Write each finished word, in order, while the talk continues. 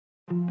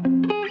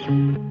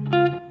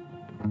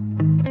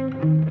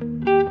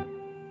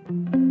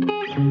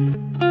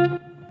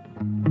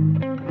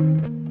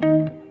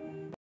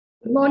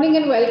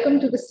morning and welcome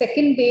to the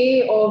second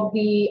day of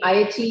the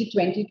IHE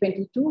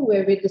 2022,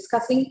 where we're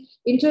discussing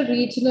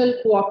inter-regional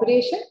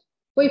cooperation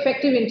for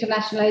effective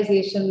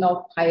internationalization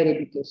of higher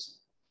education.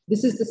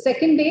 This is the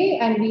second day,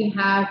 and we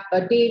have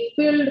a day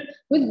filled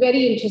with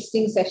very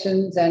interesting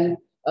sessions and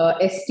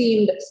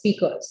esteemed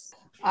speakers.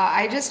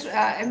 I just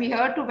am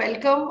here to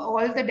welcome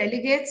all the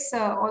delegates,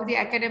 all the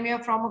academia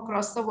from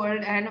across the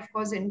world, and of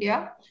course,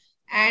 India.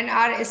 And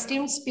our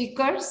esteemed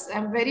speakers.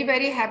 I'm very,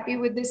 very happy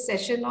with this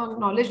session on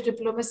knowledge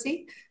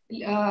diplomacy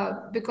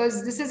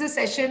because this is a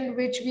session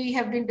which we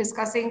have been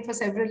discussing for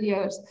several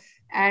years.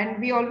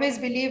 And we always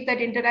believe that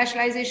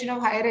internationalization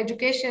of higher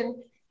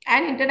education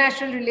and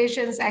international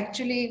relations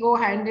actually go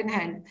hand in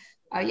hand.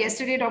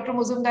 Yesterday, Dr.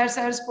 Muzumdar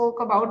sir spoke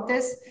about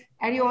this.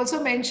 And he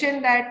also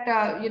mentioned that,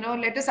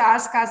 let us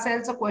ask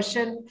ourselves a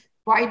question,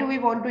 why do we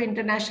want to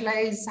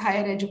internationalize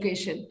higher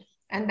education?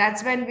 And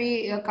that's when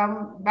we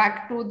come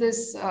back to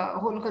this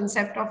whole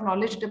concept of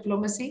knowledge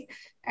diplomacy.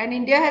 And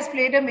India has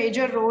played a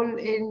major role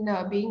in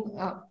being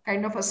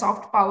kind of a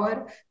soft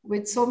power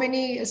with so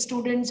many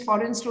students,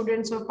 foreign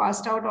students who have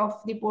passed out of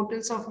the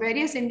portals of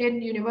various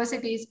Indian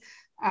universities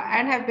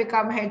and have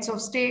become heads of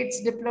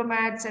states,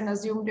 diplomats, and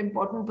assumed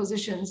important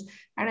positions.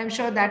 And I'm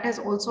sure that has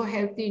also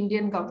helped the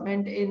Indian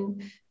government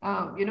in,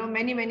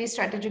 many, many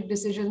strategic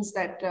decisions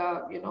that,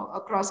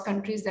 across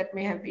countries that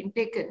may have been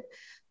taken.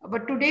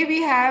 But today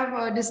we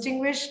have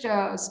distinguished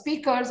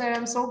speakers, and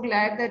I'm so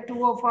glad that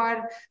two of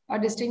our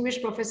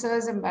distinguished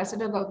professors,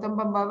 Ambassador Gautam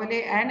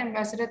Bambawale and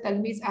Ambassador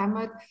Talmiz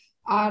Ahmed,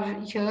 are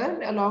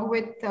here along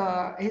with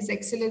His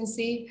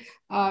Excellency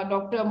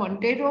Dr.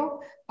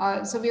 Montero.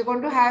 So we're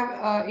going to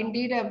have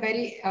indeed a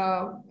very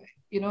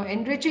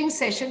enriching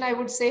session, I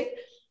would say.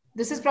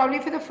 This is probably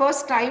for the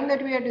first time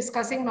that we are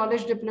discussing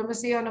knowledge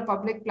diplomacy on a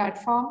public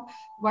platform.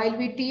 While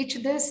we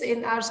teach this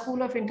in our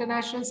School of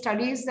International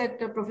Studies that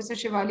Professor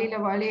Shivali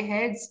Lavale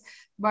heads,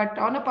 but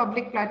on a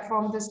public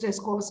platform, this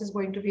discourse is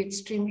going to be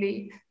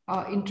extremely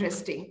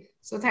interesting.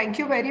 So thank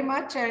you very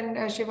much. And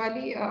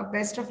Shivali,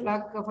 best of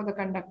luck for the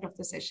conduct of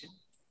the session.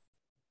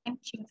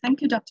 Thank you.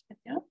 Thank you, Dr.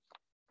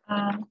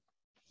 Vidya.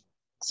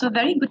 So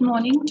very good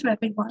morning to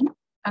everyone.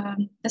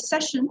 The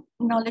session,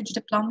 Knowledge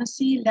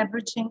Diplomacy,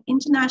 Leveraging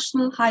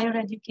International Higher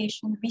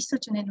Education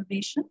Research and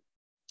Innovation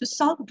to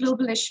Solve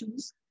Global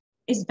Issues,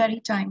 is very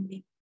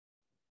timely.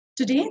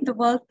 Today, the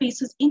world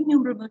faces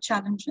innumerable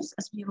challenges,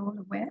 as we are all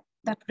aware,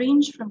 that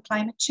range from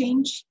climate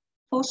change,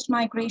 forced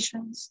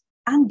migrations,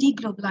 and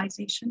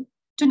deglobalization,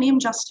 to name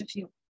just a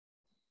few.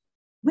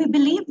 We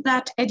believe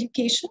that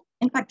education,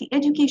 in fact, the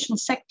education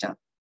sector,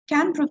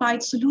 can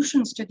provide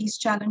solutions to these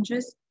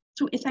challenges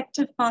through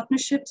effective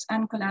partnerships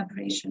and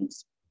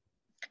collaborations.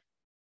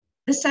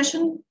 This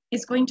session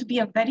is going to be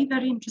a very,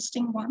 very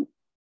interesting one.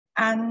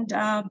 And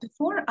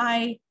before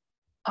I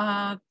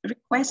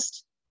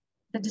request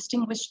the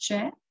distinguished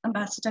chair,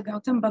 Ambassador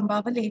Gautam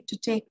Bambawale, to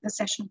take the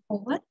session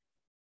forward,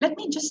 let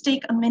me just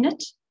take a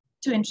minute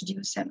to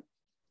introduce him.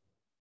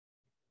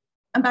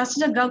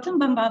 Ambassador Gautam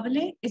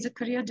Bambawale is a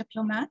career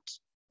diplomat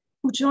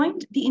who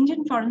joined the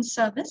Indian Foreign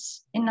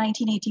Service in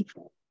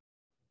 1984.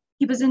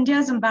 He was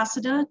India's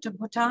ambassador to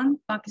Bhutan,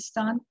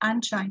 Pakistan,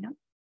 and China.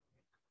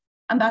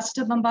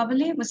 Ambassador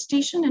Bambawale was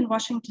stationed in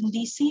Washington,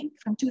 D.C.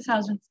 from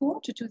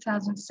 2004 to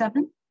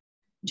 2007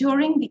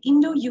 during the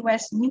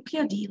Indo-US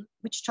nuclear deal,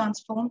 which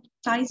transformed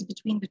ties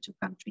between the two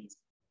countries.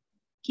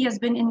 He has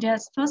been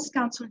India's first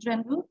Consul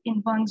General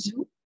in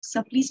Guangzhou.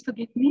 So please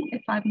forgive me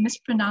if I've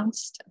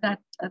mispronounced the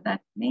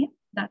name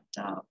of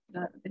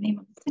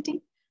the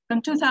city.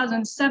 From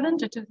 2007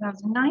 to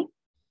 2009,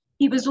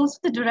 he was also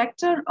the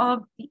director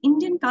of the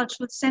Indian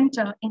Cultural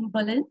Center in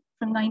Berlin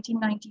from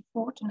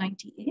 1994 to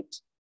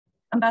 98.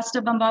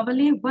 Ambassador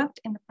Bambawale worked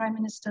in the Prime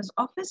Minister's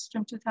office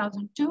from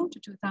 2002 to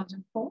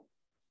 2004.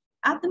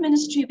 At the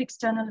Ministry of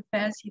External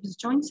Affairs, he was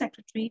Joint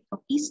Secretary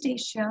for East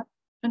Asia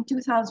from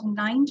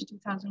 2009 to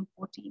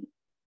 2014.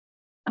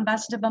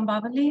 Ambassador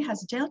Bambawale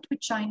has dealt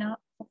with China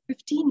for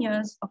 15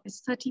 years of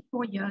his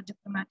 34-year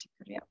diplomatic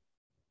career.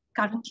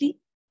 Currently,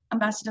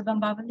 Ambassador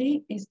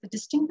Bambawale is the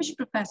Distinguished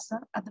Professor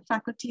at the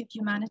Faculty of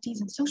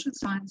Humanities and Social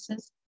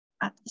Sciences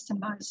at the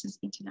Symbiosis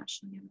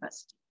International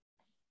University.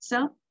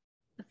 Sir,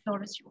 the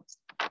floor is yours.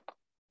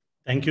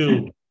 Thank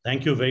you.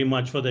 Thank you very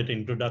much for that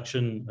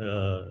introduction,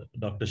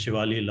 Dr.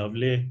 Shivali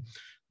Lavale.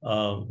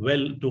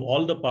 Well, to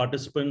all the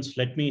participants,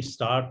 let me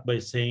start by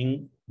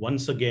saying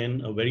once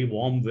again a very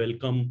warm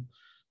welcome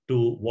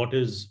to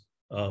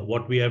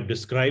what we have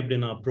described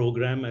in our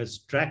program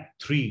as track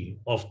 3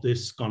 of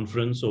this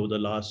conference over the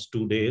last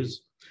 2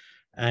 days.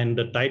 And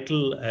the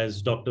title,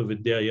 as Dr.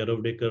 Vidya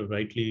Yaravdekar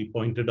rightly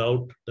pointed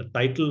out, the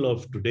title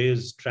of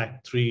today's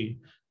track 3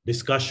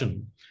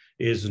 discussion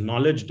is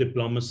Knowledge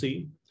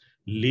Diplomacy,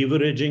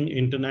 Leveraging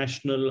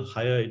International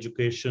Higher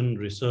Education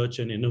Research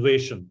and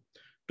Innovation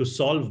to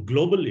Solve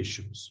Global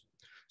Issues.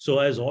 So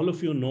as all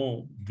of you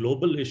know,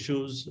 global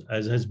issues,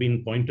 as has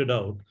been pointed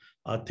out,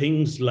 are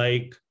things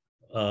like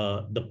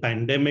the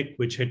pandemic,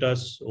 which hit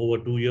us over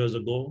 2 years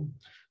ago,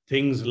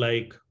 things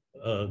like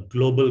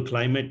global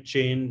climate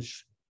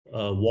change,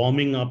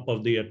 warming up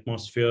of the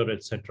atmosphere,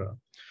 etc.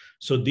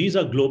 So these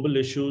are global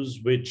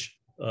issues which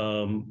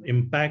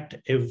impact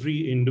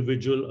every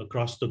individual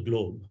across the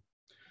globe.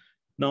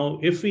 Now,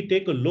 if we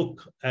take a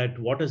look at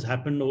what has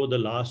happened over the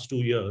last 2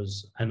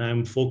 years, and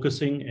I'm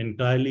focusing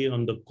entirely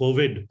on the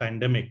COVID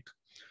pandemic,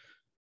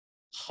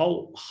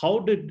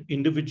 how did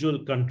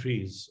individual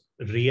countries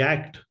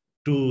react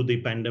to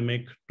the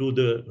pandemic, to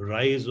the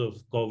rise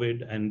of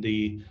COVID and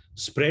the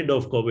spread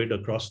of COVID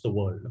across the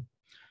world?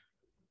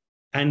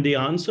 And the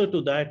answer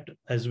to that,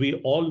 as we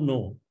all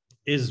know,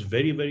 is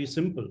very, very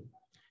simple.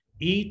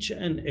 Each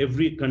and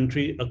every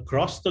country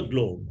across the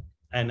globe,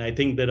 and I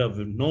think there are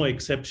no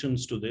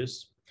exceptions to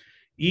this,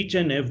 each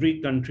and every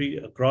country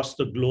across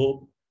the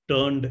globe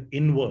turned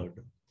inward.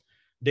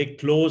 They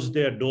closed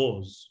their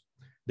doors.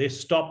 They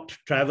stopped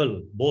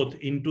travel, both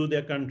into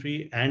their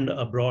country and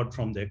abroad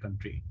from their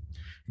country.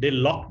 They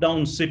locked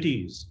down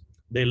cities.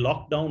 They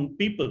locked down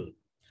people.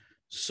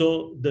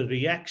 So the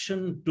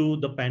reaction to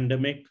the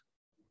pandemic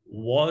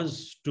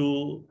was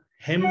to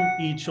hem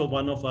each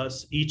one of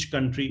us, each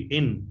country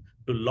in,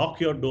 to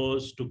lock your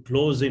doors, to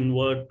close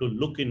inward, to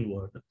look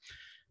inward.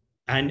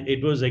 And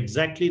it was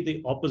exactly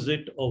the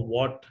opposite of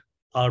what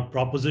our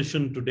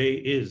proposition today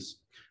is,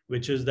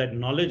 which is that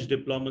knowledge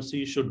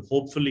diplomacy should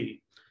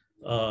hopefully,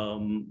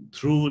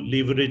 through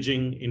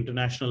leveraging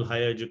international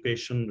higher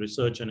education,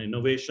 research, and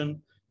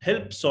innovation,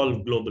 help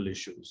solve global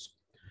issues.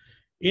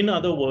 In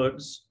other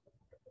words,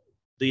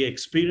 the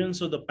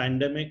experience of the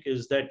pandemic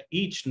is that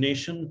each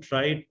nation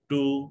tried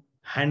to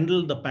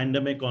handle the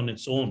pandemic on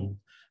its own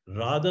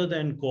rather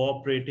than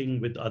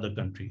cooperating with other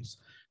countries.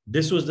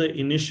 This was the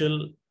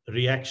initial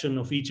reaction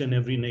of each and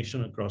every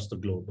nation across the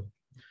globe.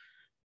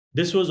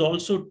 This was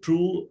also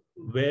true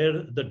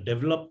where the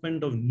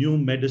development of new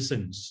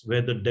medicines,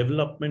 where the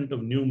development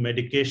of new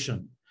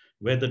medication,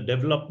 where the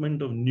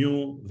development of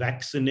new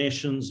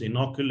vaccinations,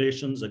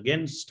 inoculations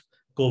against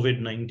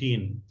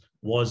COVID-19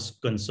 was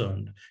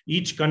concerned.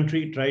 Each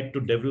country tried to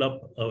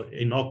develop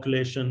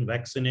inoculation,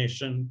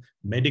 vaccination,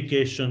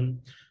 medication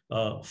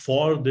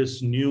for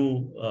this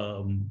new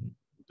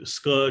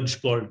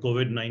scourge called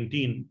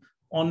COVID-19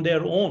 on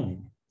their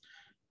own.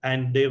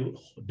 And they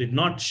did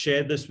not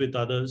share this with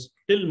others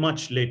till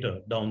much later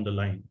down the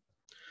line.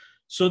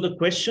 So the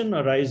question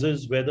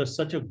arises whether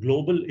such a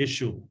global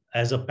issue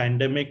as a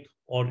pandemic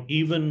or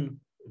even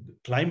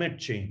climate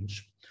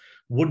change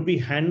would be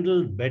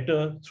handled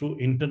better through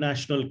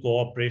international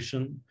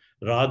cooperation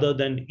rather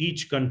than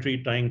each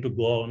country trying to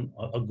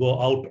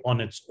go out on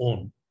its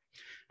own.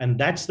 And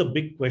that's the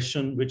big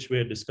question which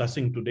we're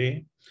discussing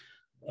today.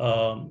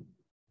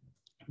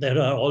 There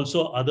are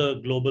also other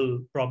global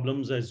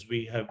problems, as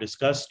we have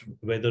discussed,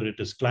 whether it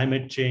is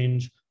climate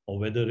change or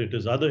whether it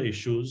is other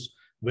issues,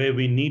 where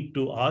we need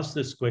to ask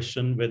this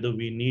question, whether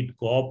we need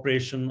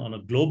cooperation on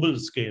a global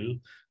scale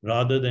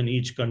rather than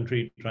each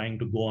country trying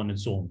to go on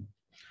its own.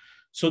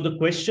 So the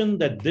question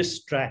that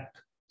this track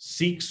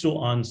seeks to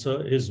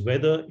answer is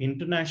whether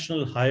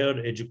international higher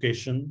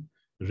education,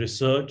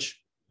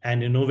 research,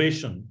 and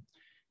innovation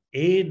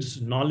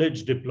aids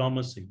knowledge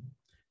diplomacy,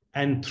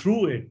 and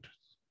through it,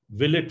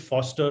 will it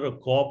foster a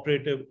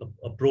cooperative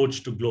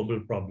approach to global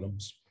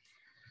problems?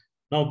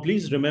 Now,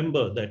 please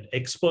remember that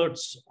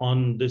experts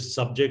on this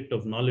subject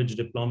of knowledge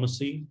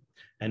diplomacy,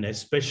 and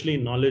especially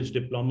knowledge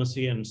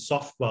diplomacy and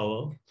soft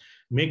power,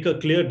 make a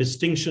clear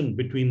distinction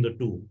between the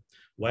two.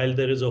 While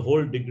there is a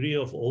whole degree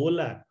of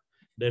overlap,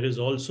 there is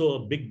also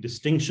a big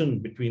distinction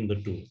between the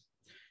two.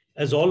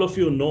 As all of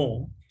you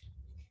know,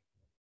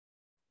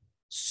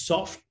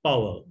 soft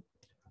power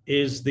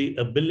is the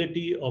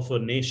ability of a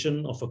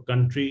nation, of a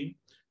country,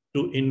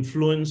 to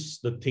influence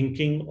the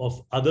thinking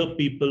of other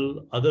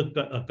people, other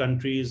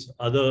countries,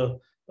 other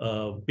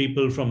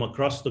people from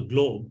across the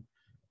globe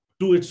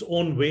to its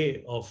own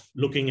way of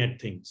looking at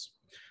things.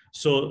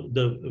 So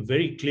the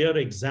very clear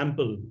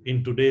example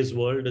in today's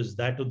world is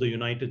that of the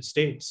United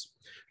States,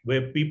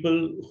 where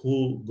people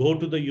who go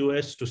to the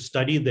US to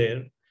study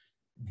there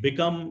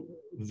become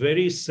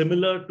very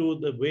similar to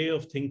the way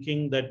of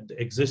thinking that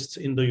exists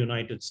in the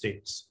United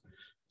States.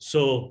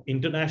 So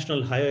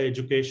international higher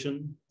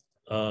education,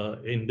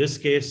 in this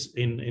case,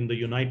 in the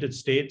United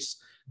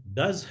States,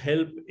 does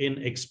help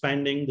in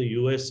expanding the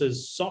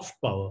US's soft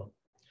power.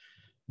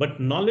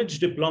 But knowledge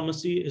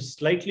diplomacy is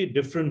slightly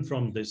different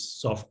from this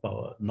soft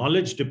power.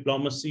 Knowledge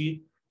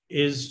diplomacy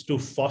is to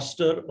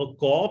foster a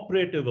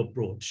cooperative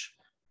approach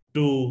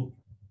to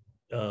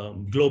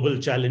global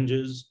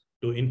challenges,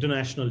 to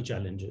international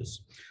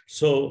challenges.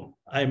 So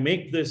I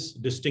make this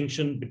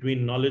distinction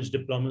between knowledge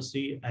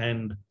diplomacy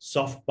and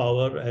soft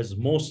power, as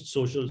most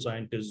social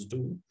scientists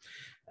do.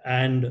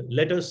 And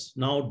let us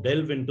now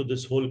delve into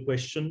this whole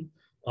question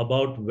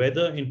about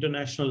whether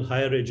international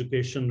higher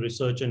education,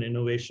 research, and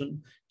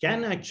innovation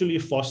can actually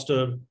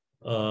foster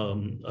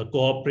a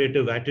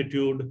cooperative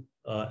attitude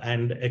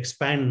and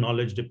expand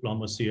knowledge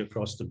diplomacy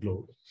across the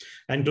globe.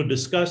 And to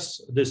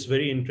discuss this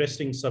very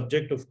interesting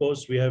subject, of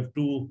course, we have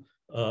two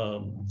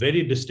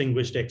very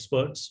distinguished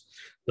experts.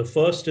 The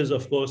first is,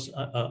 of course,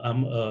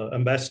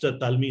 Ambassador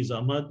Talmiz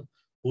Ahmad,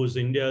 who is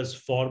India's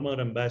former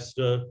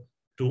ambassador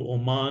to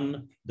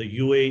Oman, the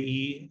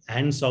UAE,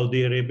 and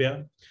Saudi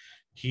Arabia.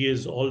 He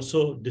is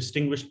also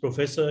distinguished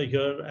professor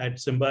here at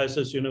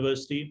Symbiosis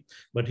University,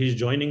 but he's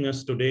joining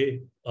us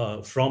today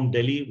from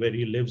Delhi, where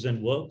he lives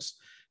and works.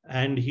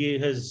 And he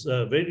has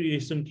very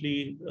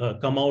recently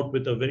come out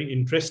with a very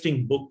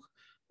interesting book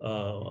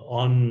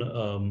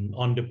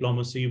on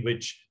diplomacy,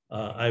 which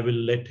I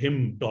will let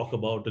him talk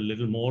about a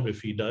little more if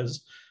he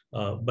does.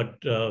 But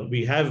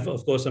we have,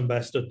 of course,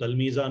 Ambassador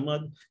Talmiz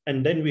Ahmad,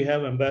 and then we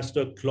have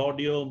Ambassador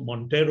Claudio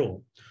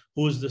Montero,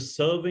 who is the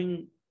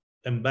serving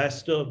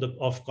ambassador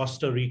of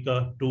Costa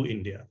Rica to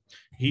India.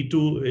 He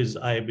too is,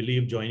 I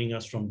believe, joining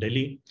us from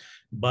Delhi.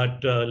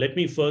 But let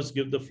me first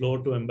give the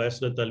floor to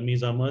Ambassador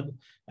Talmiz Ahmad.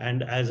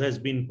 And as has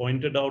been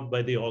pointed out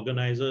by the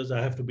organizers,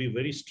 I have to be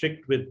very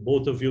strict with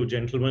both of you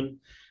gentlemen.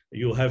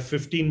 You have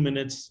 15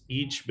 minutes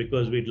each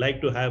because we'd like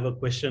to have a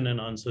question and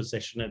answer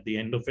session at the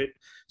end of it.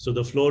 So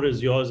the floor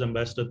is yours,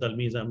 Ambassador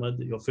Talmiz Ahmad.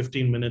 Your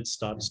 15 minutes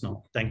starts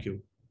now. Thank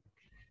you.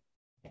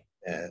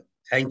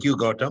 Thank you,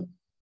 Gautam.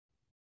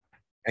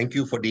 Thank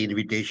you for the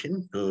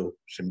invitation to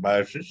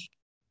Symbiosis.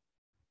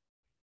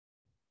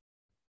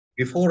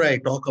 Before I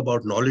talk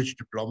about knowledge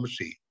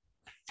diplomacy,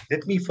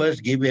 let me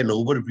first give an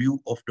overview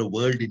of the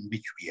world in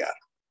which we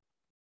are.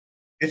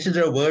 This is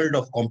a world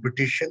of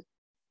competition,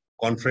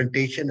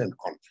 confrontation, and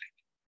conflict.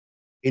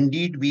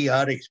 Indeed, we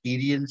are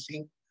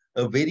experiencing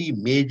a very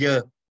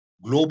major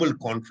global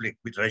conflict,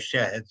 which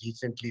Russia has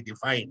recently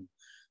defined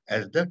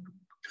as the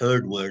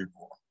Third World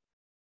War.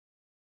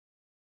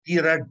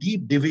 There are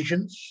deep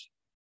divisions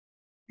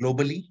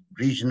globally,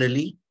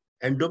 regionally,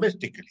 and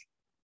domestically.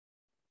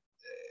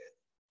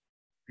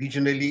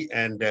 Regionally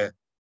and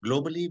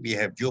globally, we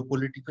have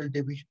geopolitical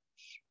divisions,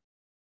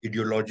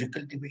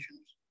 ideological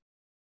divisions.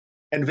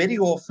 And very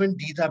often,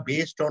 these are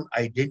based on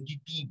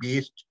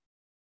identity-based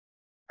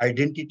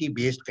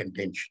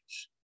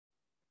contentions,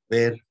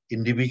 where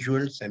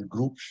individuals and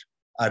groups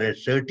are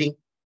asserting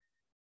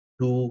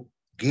to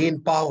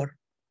gain power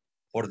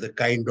for the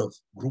kind of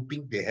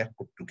grouping they have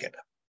put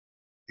together.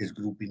 This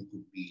grouping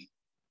could be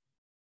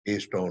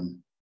based on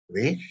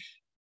race,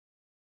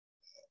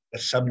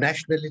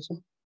 subnationalism,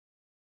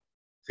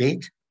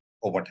 faith,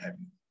 or what have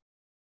you.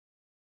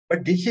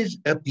 But this is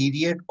a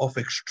period of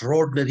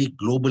extraordinary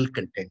global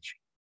contention.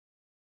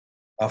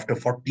 After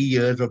 40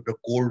 years of the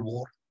Cold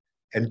War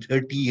and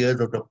 30 years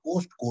of the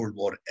post-Cold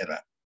War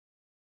era,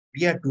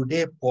 we are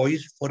today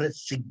poised for a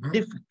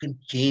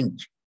significant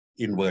change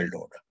in world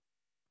order.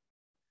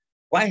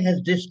 Why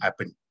has this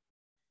happened?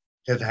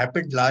 It has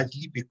happened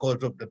largely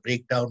because of the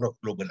breakdown of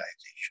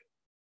globalization.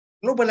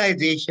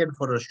 Globalization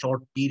for a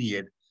short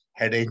period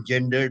had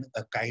engendered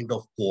a kind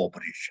of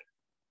cooperation.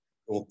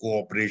 So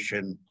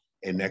cooperation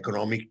in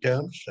economic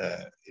terms,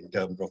 in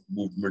terms of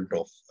movement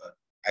of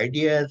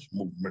ideas,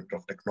 movement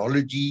of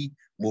technology,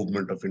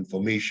 movement of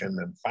information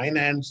and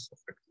finance,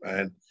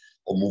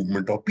 or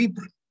movement of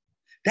people.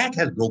 That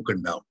has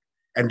broken down.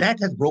 And that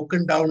has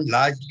broken down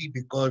largely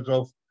because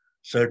of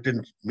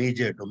certain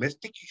major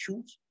domestic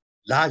issues.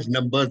 Large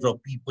numbers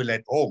of people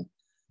at home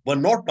were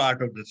not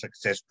part of the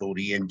success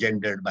story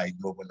engendered by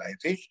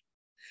globalization.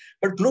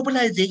 But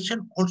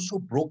globalization also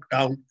broke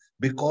down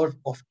because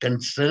of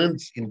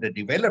concerns in the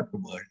developed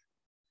world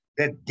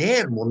that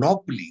their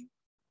monopoly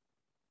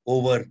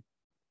over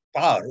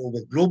power, over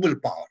global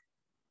power,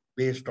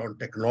 based on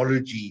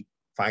technology,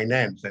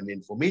 finance, and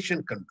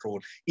information control,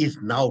 is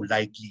now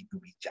likely to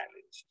be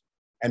challenged.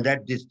 And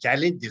that this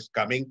challenge is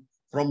coming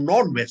from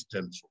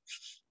non-Western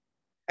sources.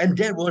 And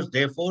there was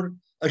therefore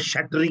a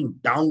shutting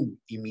down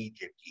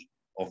immediately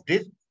of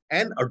this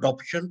and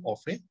adoption of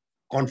a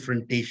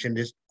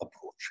confrontationist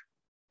approach.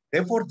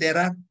 Therefore, there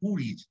are two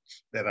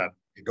reasons. There are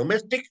the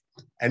domestic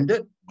and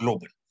the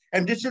global.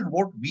 And this is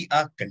what we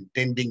are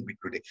contending with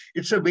today.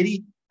 It's a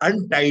very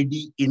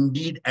untidy,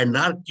 indeed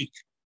anarchic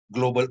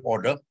global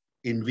order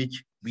in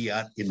which we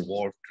are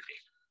involved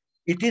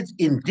today. It is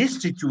in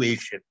this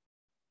situation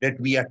that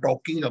we are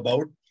talking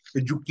about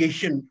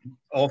education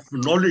of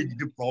knowledge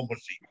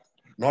diplomacy.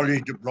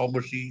 Knowledge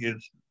diplomacy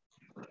is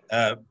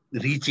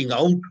reaching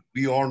out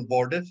beyond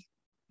borders,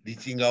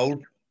 reaching out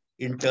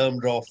in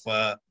terms of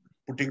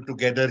putting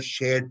together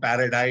shared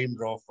paradigms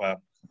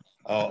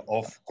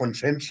of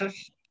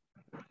consensus.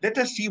 Let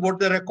us see what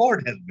the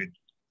record has been.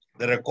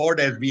 The record,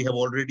 as we have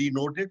already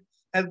noted,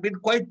 has been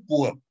quite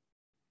poor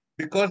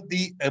because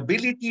the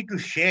ability to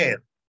share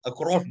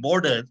across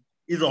borders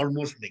is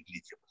almost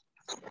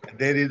negligible.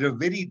 There is a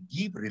very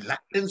deep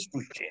reluctance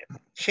to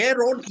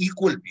share on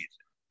equal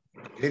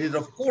basis. There is,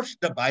 of course,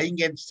 the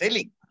buying and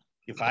selling.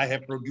 If I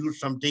have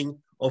produced something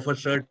of a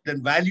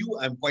certain value,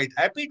 I'm quite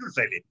happy to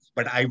sell it,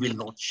 but I will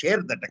not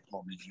share the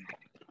technology.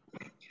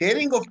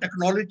 Sharing of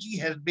technology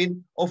has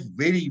been of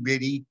very,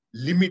 very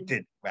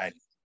limited value.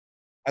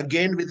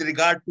 Again, with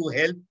regard to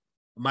health,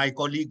 my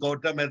colleague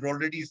Gautam has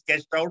already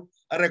sketched out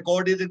a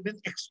record that has been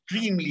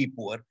extremely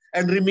poor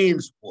and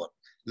remains poor.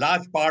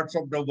 Large parts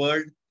of the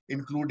world,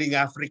 including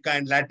Africa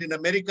and Latin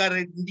America, are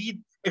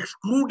indeed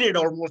excluded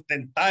almost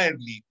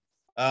entirely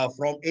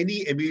from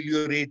any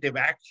ameliorative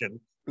action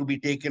to be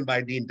taken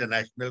by the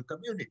international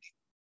community.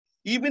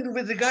 even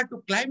with regard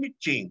to climate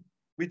change,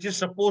 which is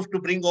supposed to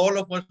bring all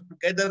of us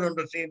together on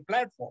the same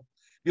platform.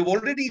 We've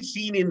already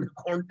seen in the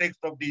context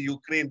of the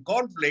Ukraine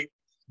conflict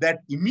that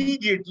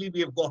immediately we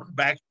have gone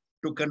back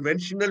to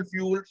conventional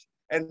fuels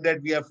and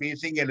that we are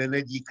facing an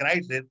energy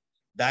crisis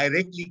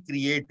directly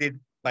created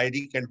by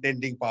the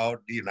contending power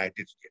of the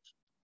United States.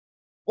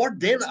 What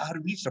then are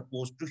we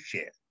supposed to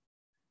share?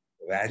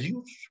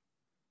 Values?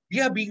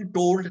 We are being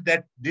told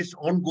that this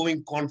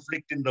ongoing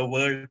conflict in the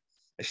world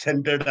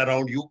centered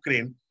around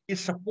Ukraine is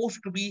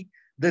supposed to be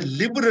the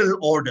liberal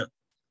order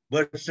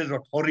versus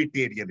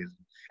authoritarianism.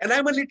 And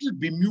I'm a little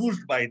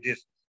bemused by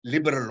this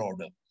liberal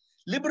order.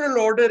 Liberal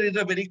order is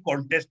a very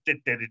contested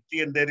territory,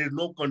 and there is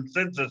no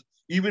consensus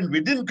even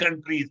within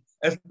countries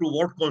as to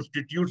what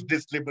constitutes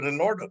this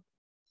liberal order.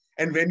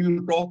 And when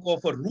you talk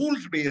of a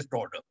rules-based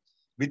order,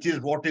 which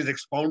is what is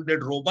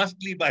expounded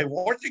robustly by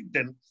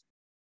Washington,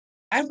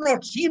 I've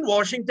not seen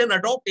Washington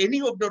adopt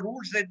any of the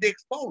rules that they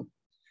expound.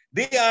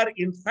 They are,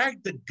 in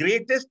fact, the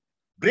greatest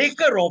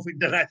breaker of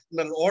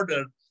international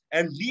order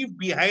and leave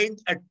behind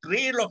a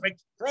trail of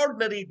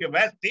extraordinary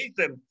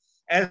devastation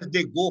as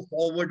they go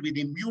forward with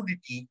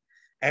immunity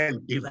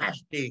and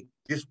devastate,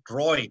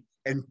 destroy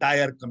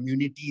entire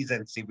communities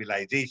and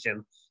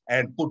civilization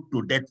and put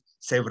to death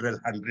several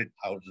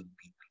 100,000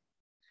 people.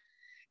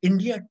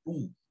 India,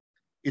 too,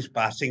 is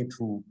passing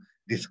through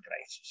this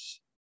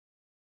crisis.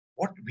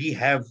 What we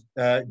have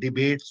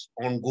debates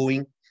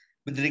ongoing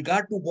with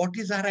regard to what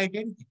is our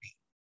identity.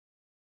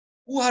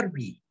 Who are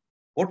we?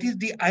 What is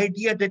the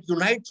idea that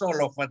unites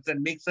all of us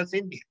and makes us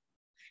Indian?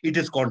 It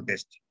is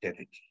contested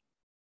territory.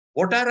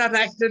 What are our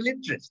national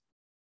interests?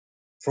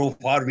 So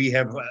far, we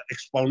have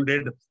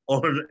expounded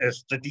on a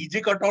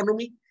strategic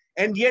autonomy,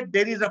 and yet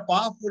there is a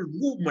powerful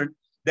movement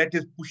that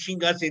is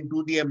pushing us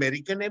into the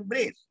American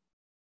embrace.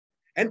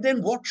 And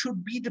then what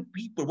should be the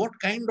people? What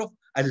kind of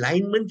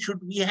alignment should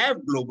we have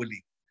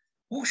globally?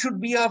 Who should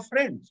be our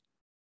friends?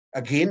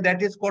 Again,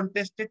 that is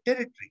contested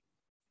territory.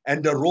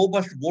 And the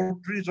robust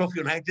votaries of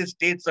United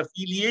States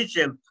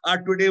affiliation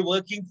are today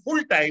working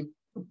full-time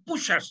to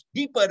push us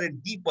deeper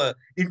and deeper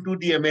into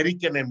the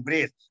American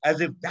embrace,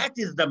 as if that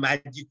is the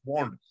magic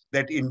wand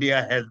that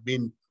India has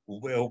been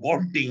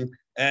wanting,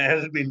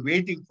 has been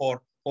waiting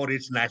for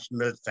its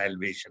national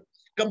salvation.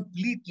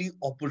 Completely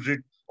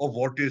opposite of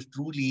what is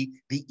truly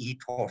the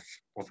ethos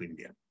of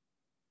India.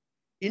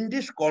 In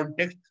this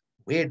context,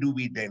 where do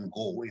we then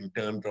go in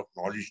terms of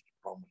knowledge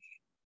diplomacy?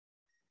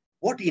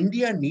 What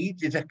India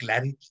needs is a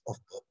clarity of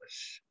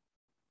purpose.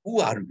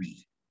 Who are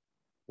we?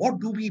 What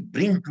do we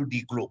bring to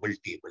the global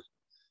table?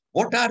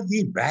 What are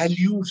the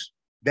values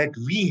that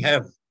we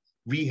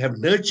have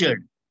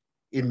nurtured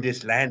in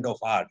this land of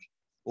ours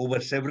over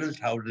several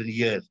thousand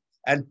years,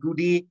 and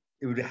today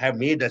have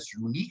made us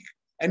unique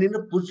and in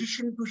a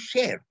position to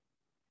share?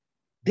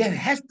 There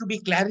has to be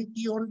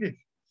clarity on this.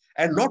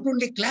 And not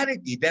only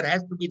clarity, there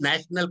has to be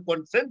national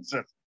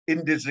consensus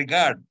in this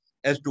regard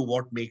as to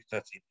what makes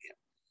us Indian.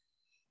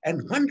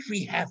 And once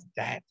we have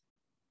that,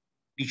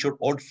 we should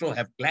also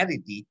have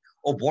clarity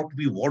of what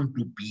we want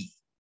to be.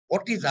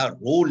 What is our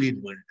role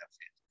in world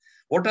affairs?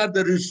 What are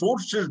the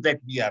resources that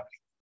we are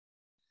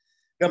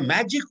bringing? The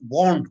magic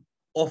wand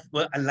of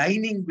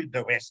aligning with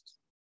the West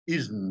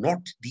is not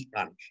the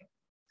answer.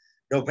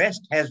 The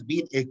West has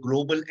been a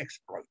global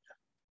exploiter.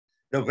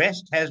 The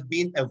West has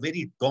been a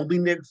very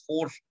dominant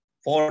force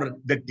for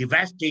the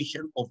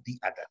devastation of the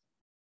other.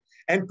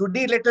 And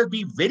today, let us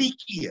be very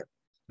clear,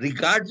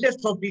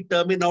 regardless of the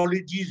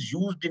terminologies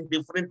used in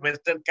different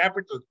Western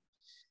capitals,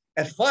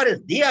 as far as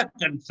they are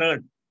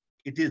concerned,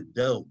 it is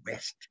the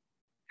West.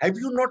 Have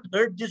you not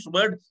heard this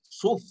word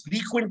so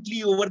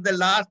frequently over the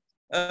last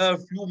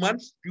few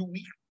months, few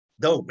weeks?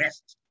 The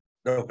West.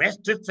 The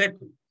West is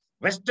settled.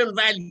 Western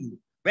value.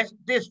 West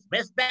this,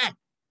 West that.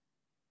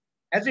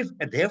 As if,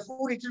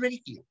 therefore, it is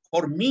very clear.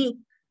 For me,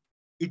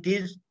 it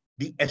is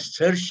the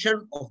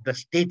assertion of the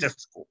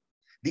status quo,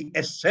 the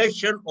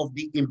assertion of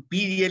the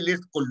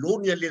imperialist,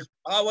 colonialist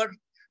powers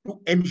to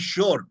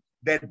ensure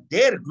that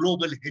their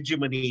global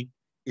hegemony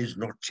is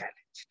not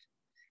challenged.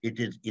 It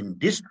is in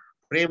this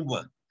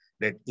framework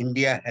that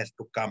India has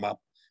to come up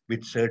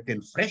with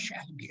certain fresh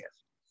ideas.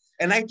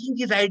 And I think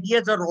these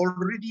ideas are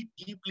already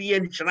deeply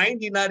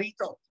enshrined in our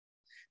ethos.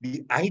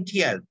 The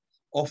ideas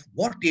of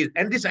what is,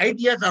 and these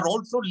ideas are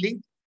also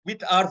linked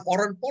with our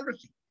foreign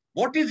policy.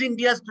 What is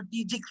India's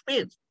strategic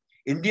space?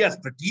 India's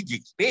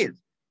strategic space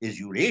is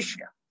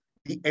Eurasia,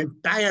 the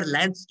entire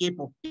landscape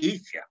of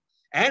Asia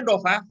and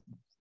of Africa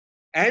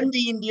and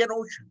the Indian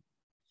Ocean.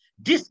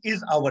 This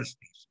is our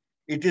space.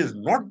 It is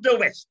not the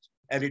West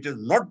and it is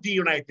not the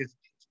United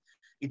States.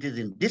 It is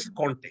in this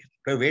context.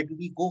 So where do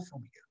we go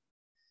from here?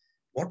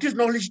 What is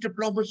knowledge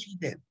diplomacy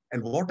then?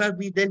 And what are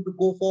we then to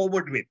go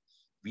forward with?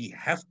 We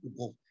have to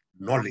go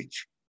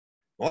knowledge.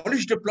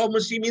 Knowledge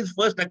diplomacy means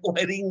first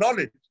acquiring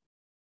knowledge.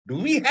 Do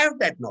we have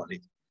that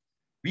knowledge?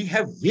 We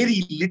have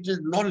very little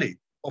knowledge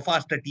of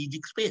our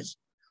strategic space.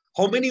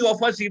 How many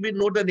of us even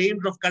know the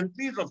names of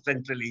countries of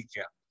Central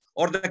Asia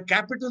or the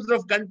capitals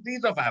of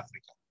countries of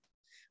Africa?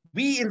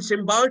 We in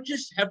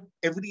symbiotists have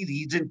every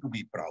reason to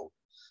be proud.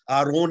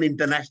 Our own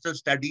international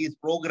studies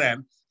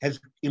program has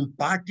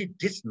imparted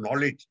this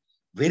knowledge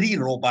very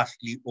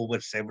robustly over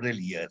several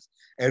years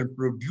and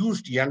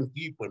produced young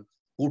people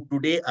who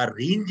today are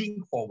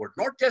ranging forward,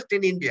 not just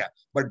in India,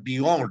 but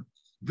beyond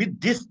with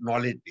this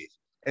knowledge base.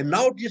 And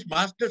now this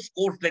master's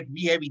course that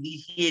we have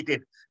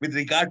initiated with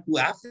regard to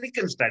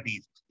African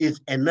studies is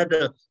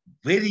another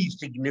very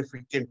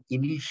significant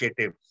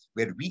initiative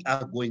where we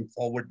are going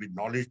forward with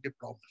knowledge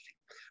diplomacy,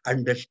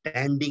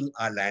 understanding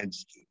our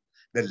landscape,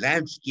 the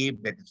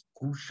landscape that is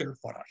crucial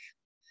for us.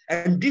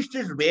 And this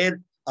is where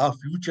our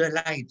future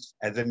lies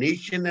as a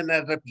nation and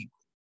as a people.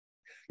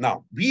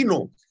 Now, we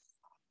know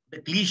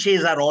the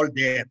cliches are all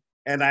there,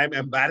 and I'm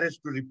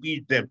embarrassed to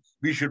repeat them.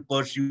 We should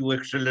pursue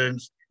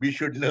excellence, we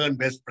should learn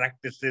best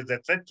practices,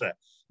 etc.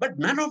 But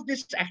none of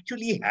this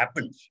actually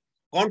happens.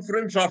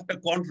 Conference after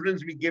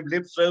conference, we give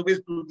lip service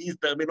to these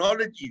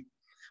terminologies.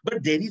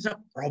 But there is a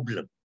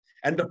problem.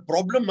 And the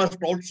problem must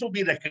also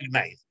be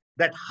recognized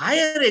that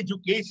higher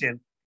education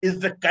is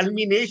the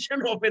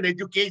culmination of an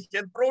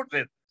education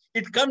process.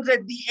 It comes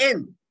at the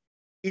end.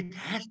 It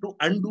has to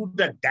undo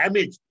the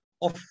damage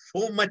of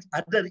so much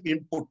other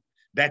input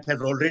that has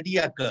already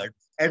occurred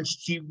and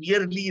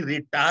severely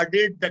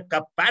retarded the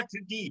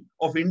capacity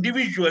of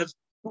individuals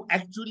to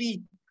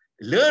actually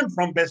learn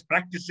from best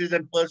practices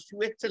and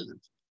pursue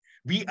excellence.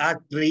 We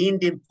are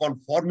trained in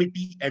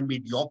conformity and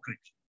mediocrity.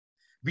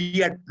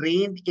 We are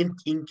trained in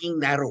thinking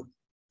narrow.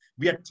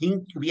 We are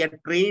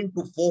trained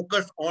to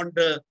focus on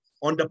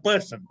the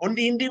person, on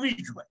the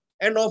individual,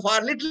 and of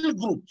our little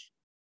groups.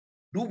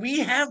 Do we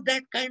have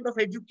that kind of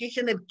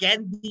education, and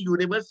can the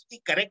university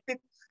correct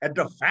it at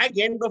the fag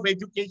end of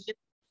education?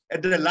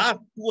 At the last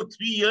 2 or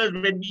 3 years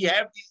when we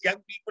have these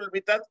young people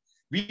with us,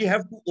 we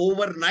have to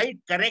overnight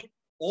correct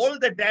all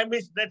the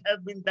damage that has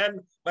been done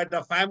by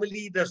the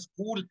family, the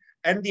school,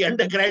 and the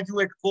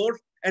undergraduate course,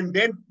 and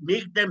then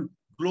make them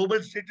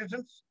global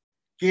citizens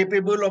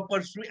capable of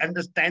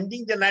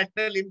understanding the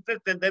national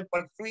interest and then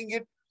pursuing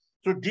it.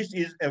 So this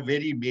is a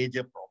very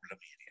major problem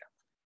area.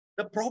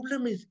 The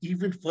problem is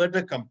even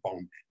further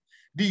compounded.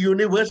 The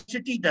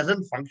university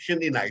doesn't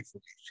function in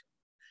isolation.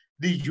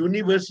 The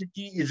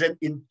university is an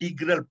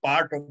integral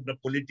part of the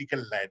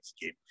political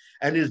landscape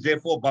and is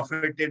therefore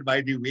buffeted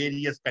by the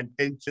various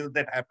contentions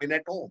that happen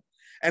at home.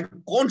 And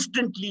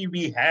constantly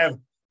we have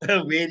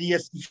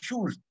various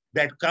issues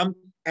that come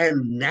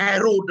and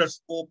narrow the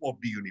scope of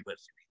the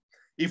university.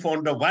 If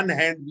on the one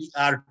hand we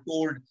are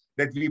told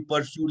that we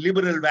pursue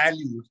liberal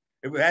values,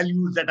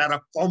 values that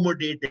are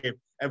accommodative,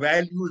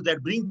 values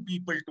that bring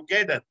people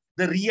together,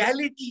 the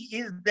reality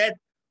is that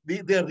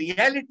the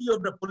reality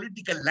of the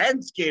political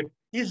landscape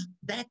is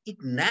that it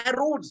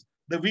narrows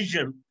the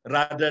vision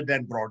rather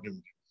than broadens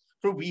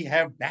it. So we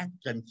have that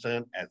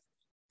concern as well.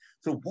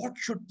 So what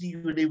should the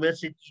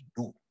university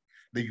do?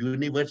 The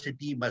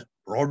university must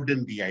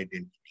broaden the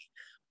identity,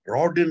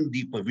 broaden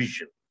the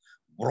vision,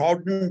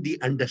 broaden the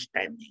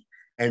understanding,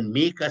 and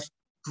make us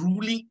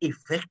truly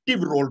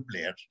effective role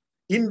players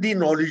in the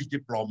knowledge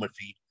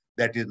diplomacy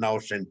that is now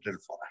central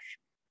for us.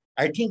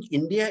 I think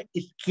India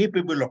is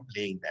capable of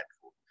playing that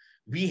role.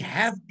 We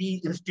have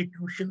the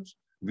institutions,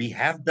 we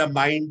have the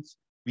minds,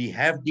 we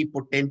have the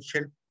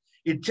potential.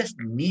 It just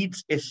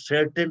needs a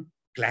certain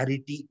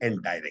clarity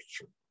and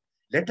direction.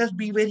 Let us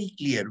be very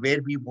clear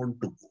where we want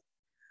to go.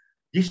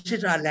 This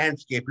is our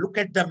landscape. Look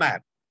at the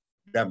map.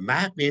 The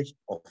map is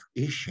of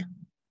Asia,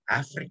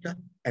 Africa,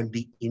 and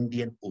the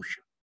Indian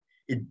Ocean.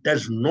 It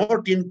does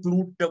not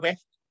include the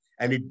West,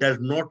 and it does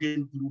not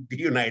include the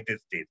United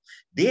States.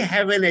 They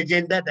have an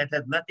agenda that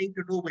has nothing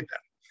to do with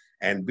us.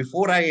 And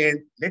before I end,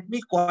 let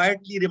me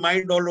quietly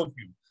remind all of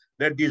you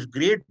that these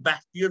great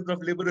bastions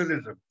of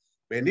liberalism,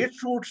 when it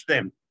suits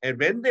them, and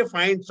when they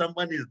find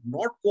someone is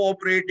not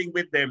cooperating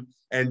with them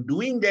and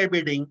doing their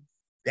bidding,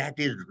 that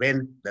is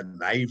when the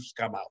knives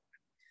come out.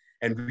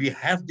 And we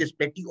have this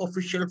petty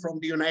official from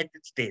the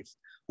United States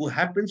who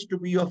happens to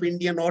be of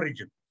Indian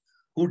origin,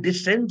 who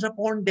descends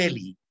upon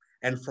Delhi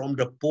and from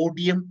the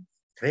podium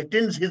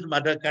threatens his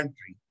mother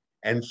country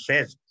and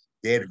says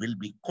there will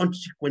be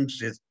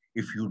consequences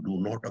if you do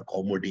not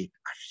accommodate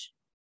us.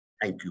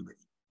 Thank you very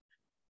much.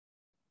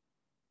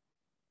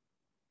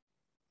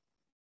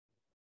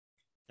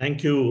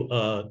 Thank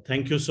you.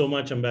 Thank you so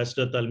much,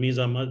 Ambassador Talmiz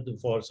Ahmad,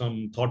 for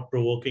some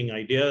thought-provoking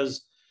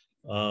ideas.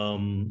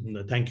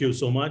 Thank you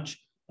so much.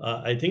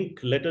 I think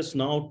let us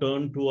now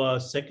turn to our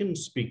second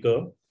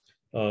speaker,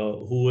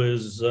 who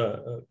is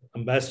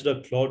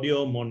Ambassador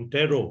Claudio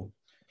Montero,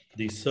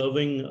 the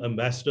serving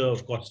ambassador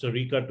of Costa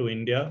Rica to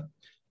India.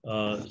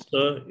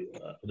 Sir,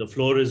 the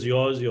floor is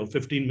yours. Your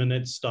 15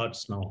 minutes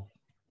starts now.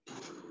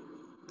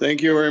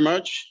 Thank you very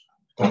much.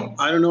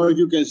 I don't know if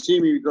you can see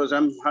me because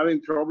I'm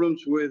having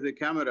problems with the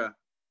camera.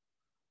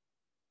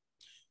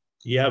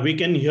 Yeah, we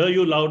can hear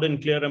you loud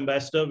and clear,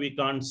 Ambassador. We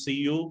can't see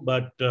you,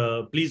 but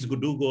please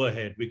do go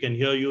ahead. We can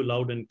hear you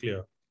loud and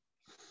clear.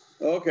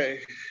 Okay,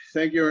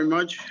 thank you very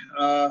much.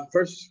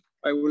 First,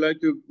 I would like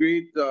to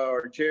greet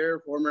our chair,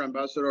 former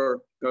Ambassador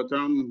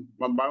Bertrand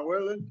Van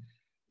Bawelen,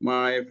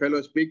 my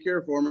fellow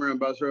speaker, former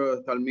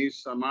Ambassador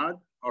Talmiz Ahmad,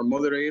 our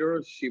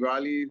moderator,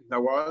 Shivali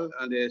Lawal,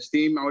 and the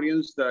esteemed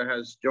audience that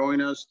has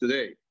joined us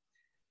today.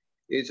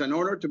 It's an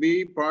honor to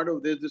be part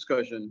of this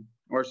discussion.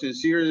 Our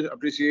sincere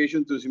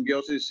appreciation to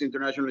Symbiosis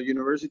International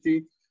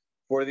University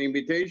for the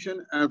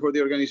invitation and for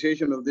the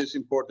organization of this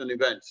important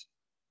event.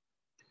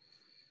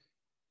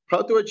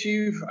 How to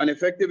achieve an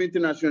effective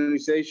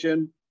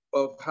internationalization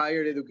of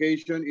higher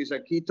education is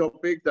a key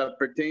topic that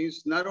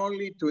pertains not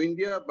only to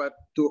India, but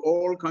to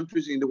all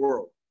countries in the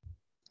world.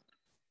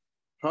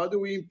 How do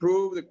we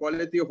improve the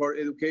quality of our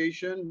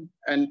education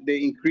and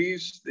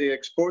increase the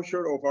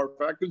exposure of our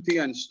faculty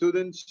and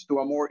students to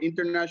a more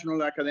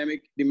international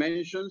academic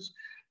dimensions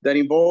that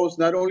involves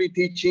not only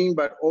teaching,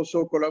 but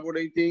also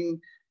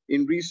collaborating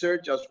in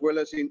research as well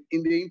as in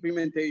the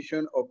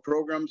implementation of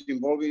programs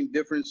involving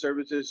different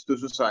services to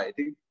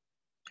society?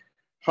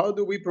 How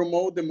do we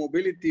promote the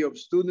mobility of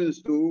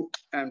students to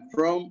and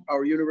from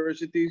our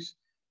universities,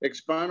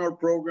 expand our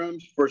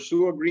programs,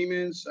 pursue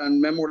agreements and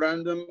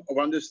memorandum of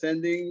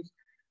understanding,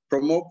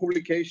 promote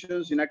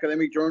publications in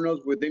academic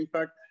journals with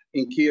impact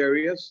in key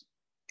areas?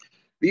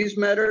 These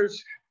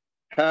matters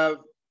have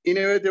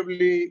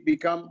inevitably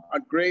become a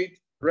great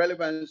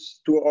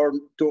relevance to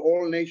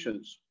all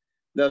nations,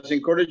 thus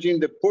encouraging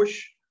the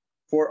push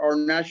for our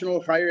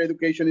national higher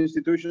education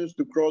institutions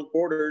to cross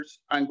borders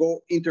and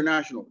go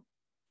international.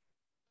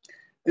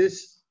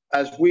 This,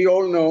 as we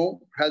all know,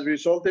 has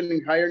resulted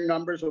in higher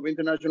numbers of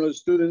international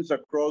students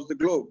across the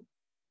globe.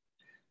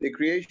 The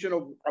creation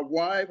of a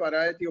wide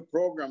variety of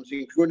programs,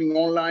 including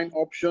online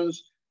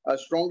options, a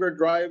stronger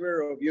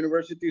driver of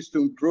universities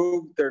to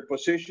improve their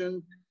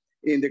position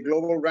in the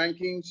global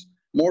rankings,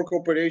 more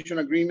cooperation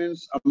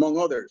agreements, among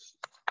others.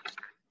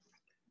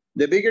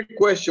 The bigger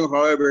question,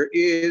 however,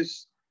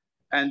 is,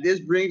 and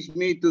this brings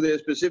me to the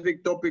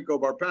specific topic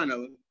of our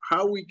panel,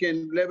 how we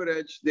can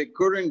leverage the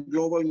current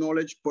global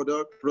knowledge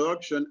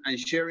production and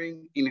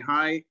sharing in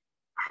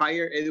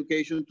higher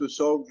education to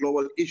solve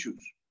global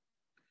issues.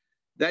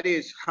 That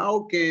is,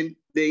 how can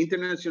the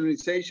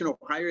internationalization of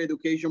higher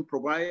education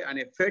provide an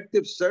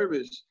effective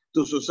service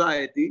to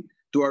society,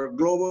 to our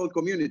global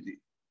community?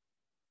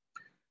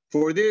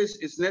 For this,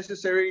 it's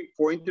necessary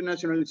for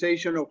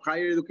internationalization of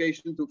higher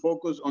education to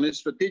focus on a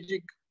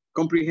strategic,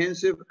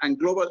 comprehensive, and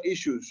global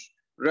issues,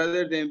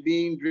 rather than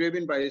being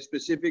driven by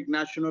specific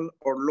national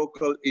or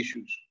local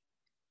issues.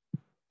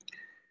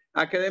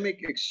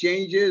 Academic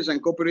exchanges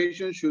and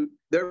cooperation should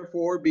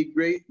therefore be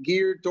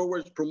geared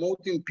towards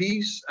promoting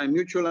peace and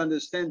mutual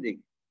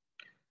understanding,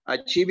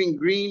 achieving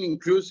green,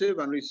 inclusive,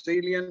 and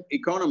resilient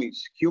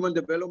economies, human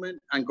development,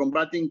 and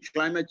combating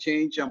climate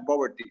change and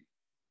poverty.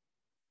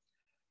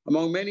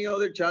 Among many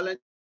other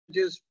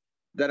challenges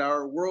that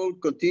our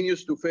world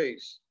continues to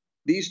face,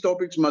 these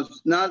topics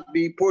must not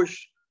be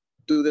pushed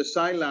to the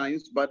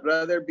sidelines, but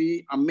rather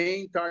be a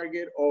main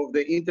target of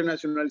the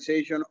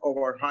internationalization of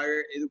our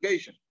higher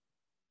education.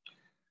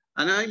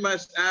 And I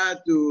must add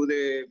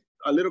to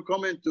a little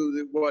comment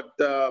to what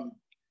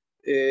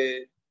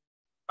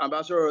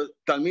Ambassador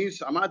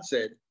Talmiz Ahmad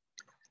said,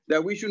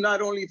 that we should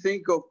not only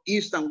think of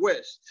East and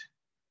West,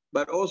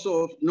 but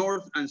also of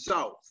North and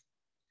South,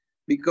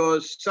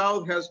 because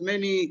South has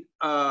many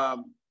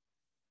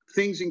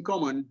things in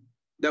common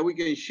that we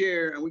can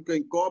share and we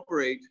can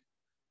cooperate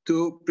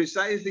to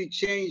precisely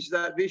change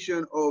that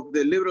vision of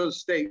the liberal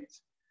state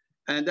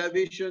and that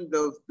vision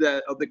of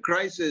the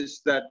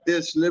crisis that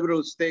this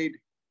liberal state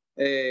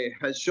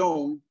has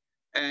shown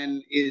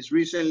and is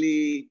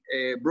recently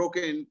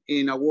broken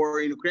in a war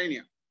in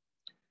Ukraine.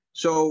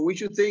 So we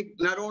should think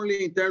not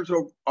only in terms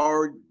of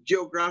our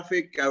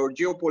geographic, our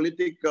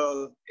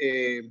geopolitical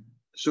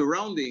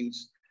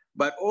surroundings,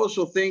 but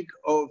also think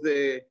of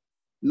the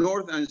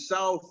North and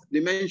South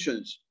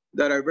dimensions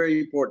that are very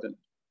important.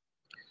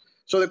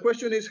 So the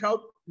question is,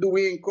 how do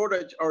we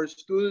encourage our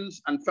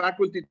students and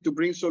faculty to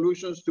bring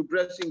solutions to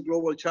pressing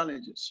global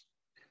challenges?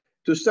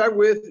 To start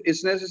with,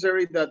 it's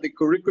necessary that the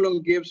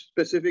curriculum gives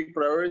specific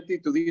priority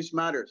to these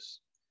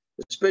matters,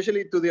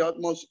 especially to the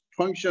utmost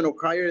function of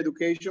higher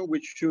education,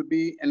 which should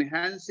be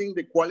enhancing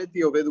the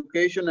quality of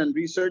education and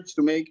research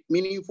to make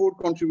meaningful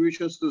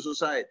contributions to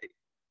society.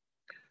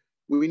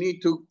 We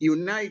need to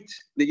unite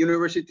the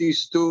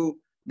universities to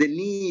the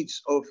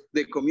needs of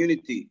the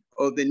community,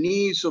 of the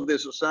needs of the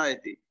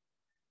society.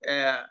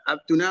 Up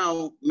to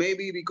now,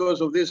 maybe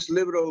because of this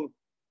liberal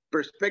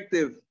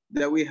perspective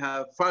that we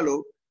have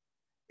followed,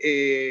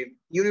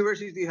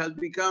 university has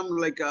become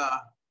like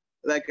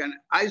an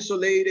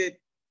isolated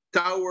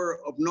tower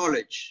of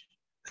knowledge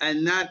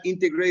and not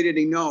integrated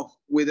enough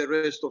with the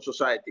rest of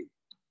society.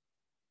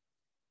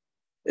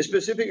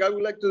 I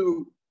would like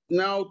to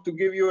now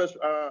give you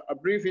a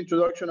brief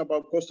introduction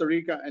about Costa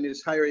Rica and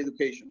its higher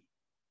education.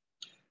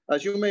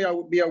 As you may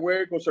be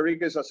aware, Costa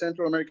Rica is a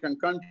Central American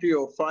country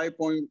of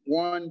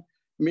 5.1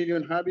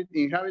 million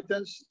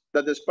inhabitants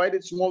that, despite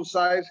its small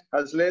size,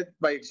 has led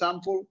by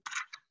example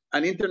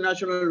and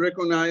internationally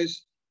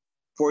recognized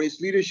for its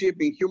leadership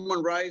in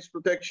human rights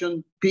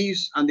protection,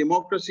 peace and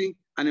democracy,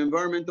 and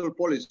environmental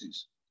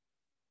policies.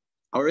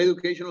 Our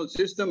educational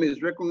system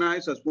is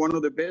recognized as one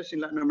of the best in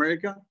Latin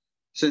America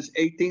since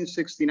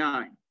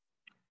 1869.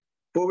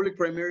 Public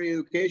primary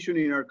education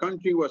in our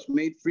country was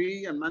made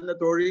free and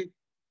mandatory.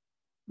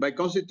 By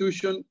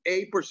Constitution,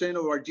 8%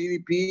 of our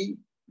GDP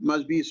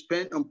must be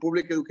spent on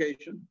public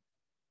education.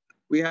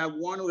 We have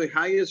one of the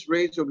highest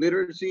rates of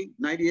literacy,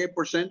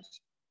 98%,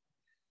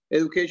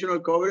 educational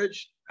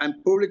coverage,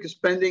 and public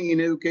spending in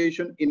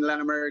education in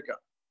Latin America.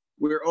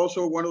 We're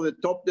also one of the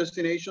top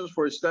destinations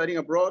for studying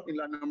abroad in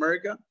Latin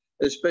America,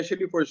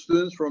 especially for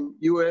students from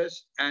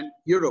US and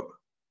Europe.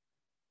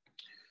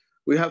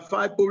 We have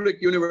 5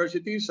 public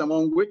universities,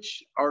 among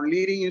which our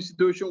leading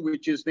institution,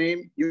 which is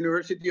named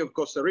University of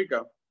Costa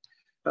Rica,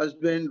 has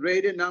been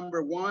rated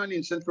 #1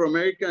 in Central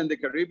America and the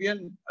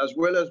Caribbean, as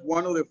well as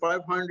one of the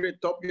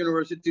 500 top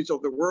universities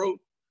of the world,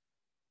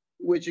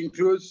 which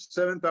includes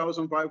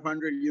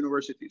 7,500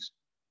 universities.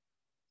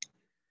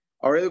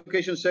 Our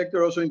education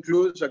sector also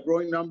includes a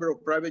growing number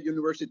of private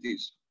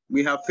universities.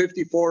 We have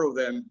 54 of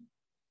them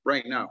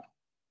right now.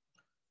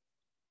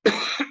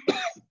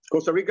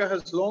 Costa Rica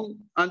has long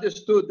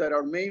understood that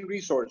our main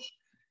resource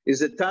is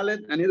the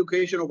talent and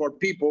education of our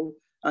people,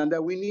 and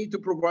that we need to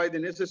provide the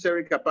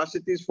necessary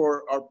capacities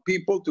for our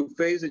people to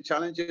face the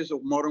challenges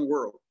of modern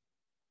world.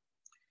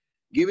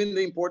 Given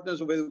the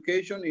importance of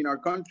education in our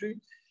country,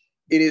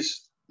 it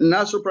is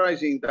not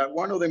surprising that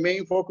one of the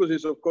main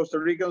focuses of Costa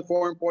Rican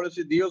foreign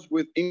policy deals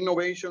with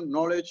innovation,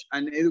 knowledge,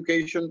 and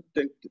education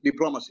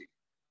diplomacy.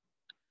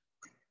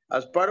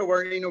 As part of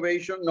our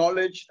innovation,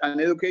 knowledge,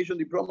 and education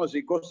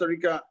diplomacy, Costa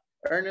Rica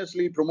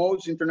earnestly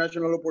promotes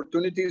international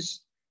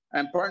opportunities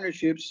and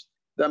partnerships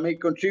that may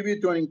contribute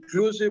to an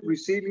inclusive,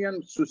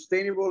 resilient,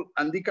 sustainable,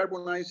 and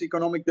decarbonized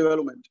economic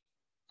development,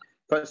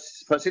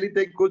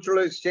 facilitate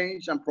cultural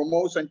exchange, and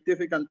promote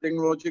scientific and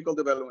technological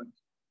development.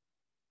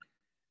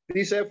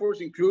 These efforts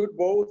include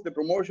both the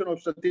promotion of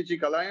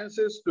strategic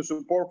alliances to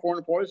support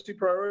foreign policy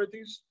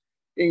priorities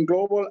in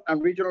global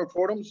and regional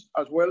forums,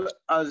 as well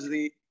as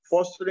the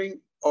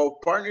fostering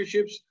of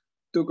partnerships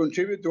to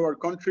contribute to our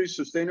country's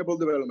sustainable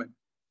development.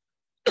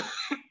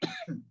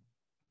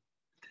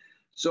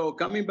 So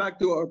coming back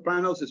to our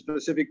panel's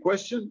specific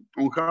question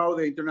on how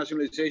the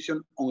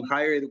internationalization on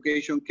higher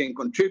education can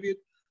contribute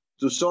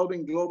to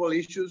solving global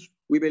issues,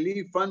 we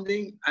believe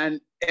funding and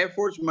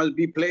efforts must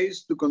be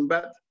placed to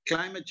combat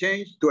climate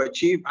change, to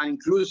achieve an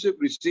inclusive,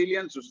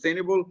 resilient,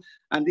 sustainable,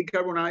 and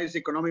decarbonized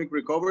economic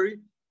recovery,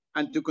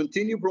 and to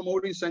continue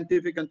promoting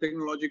scientific and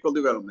technological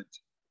development.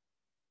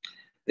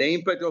 The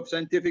impact of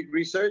scientific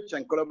research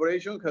and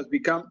collaboration has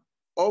become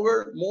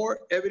more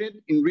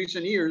evident in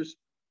recent years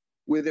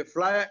with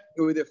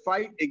the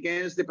fight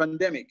against the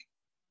pandemic.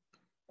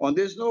 On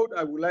this note,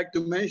 I would like to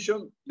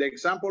mention the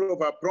example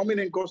of a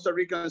prominent Costa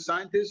Rican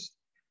scientist,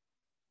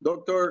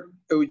 Dr.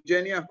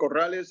 Eugenia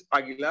Corrales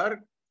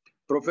Aguilar,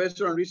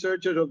 professor and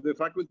researcher of the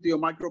Faculty of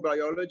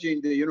Microbiology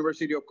in the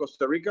University of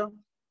Costa Rica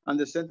and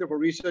the Center for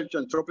Research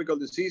on Tropical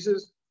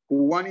Diseases,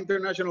 who won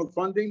international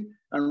funding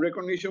and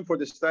recognition for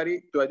the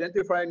study to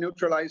identify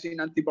neutralizing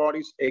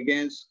antibodies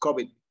against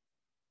COVID.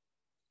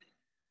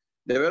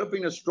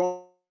 Developing a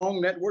strong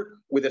network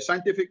with the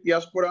scientific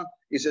diaspora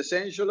is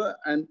essential,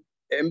 and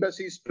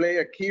embassies play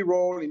a key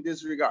role in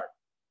this regard.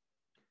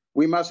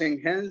 We must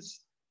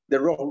enhance the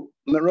role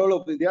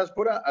of the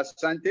diaspora as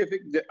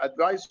scientific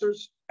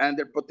advisors and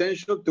their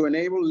potential to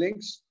enable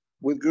links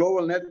with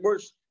global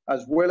networks,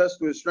 as well as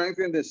to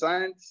strengthen the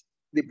science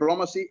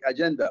diplomacy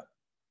agenda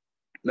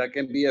that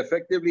can be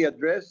effectively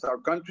address our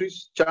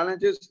country's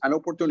challenges and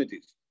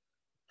opportunities.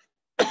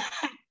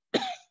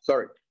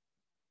 Sorry.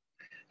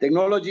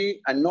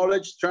 Technology and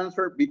knowledge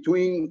transfer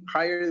between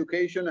higher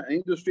education and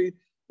industry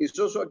is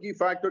also a key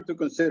factor to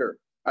consider,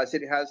 as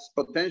it has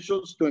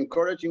potentials to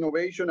encourage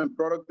innovation and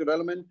product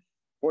development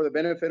for the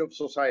benefit of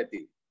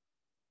society.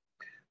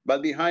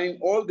 But behind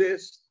all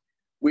this,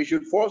 we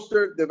should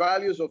foster the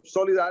values of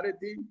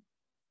solidarity,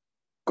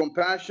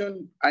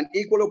 compassion, and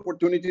equal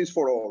opportunities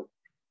for all,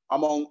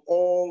 among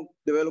all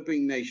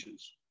developing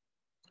nations.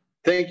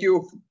 Thank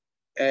you,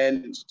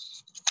 and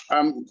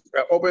I'm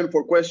open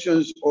for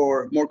questions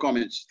or more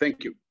comments.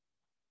 Thank you.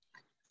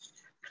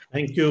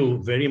 Thank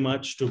you very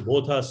much to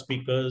both our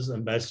speakers,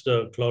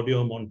 Ambassador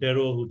Claudio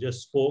Montero, who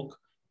just spoke,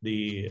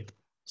 the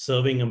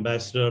serving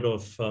ambassador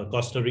of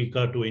Costa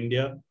Rica to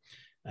India,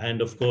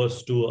 and of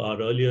course to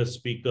our earlier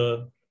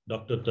speaker,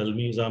 Dr.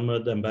 Talmiz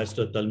Ahmad,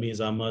 Ambassador Talmiz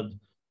Ahmad,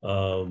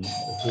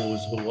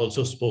 who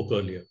also spoke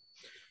earlier.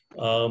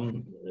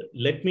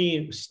 Let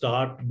me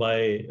start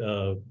by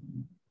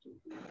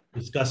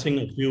discussing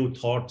a few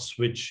thoughts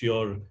which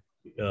your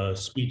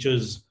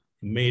speeches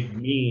made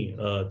me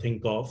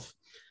think of.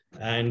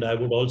 And I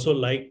would also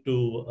like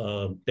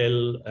to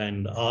tell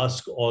and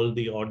ask all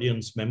the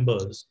audience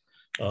members,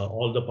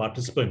 all the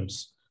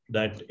participants,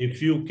 that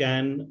if you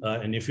can,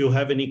 and if you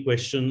have any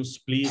questions,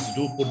 please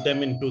do put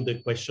them into the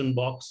question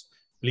box.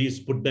 Please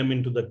put them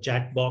into the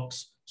chat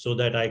box so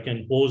that I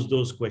can pose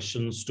those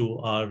questions to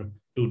our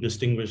two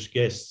distinguished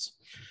guests.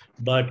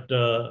 But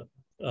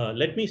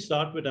let me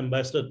start with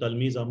Ambassador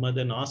Talmiz Ahmad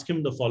and ask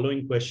him the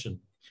following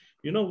question.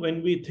 You know,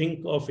 when we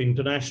think of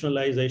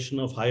internationalization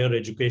of higher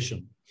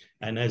education,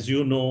 and as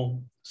you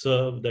know,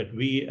 sir, that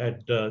we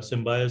at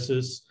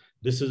Symbiosis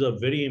This is a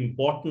very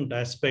important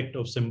aspect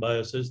of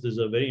symbiosis. This is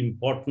a very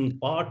important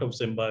part of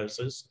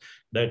symbiosis,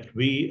 that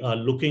we are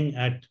looking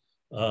at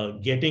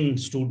getting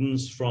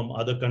students from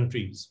other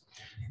countries.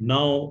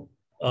 Now,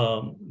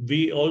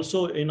 we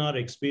also, in our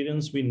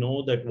experience, we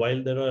know that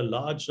while there are a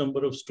large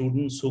number of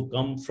students who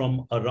come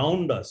from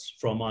around us,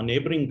 from our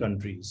neighboring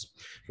countries,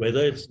 whether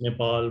it's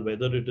Nepal,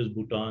 whether it is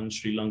Bhutan,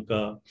 Sri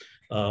Lanka,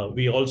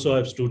 we also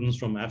have students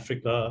from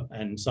Africa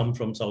and some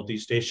from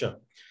Southeast Asia.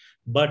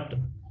 But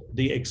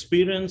the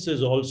experience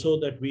is also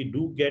that we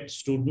do get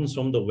students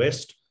from the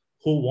West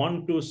who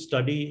want to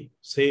study,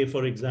 say,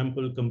 for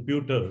example,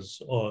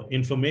 computers or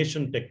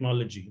information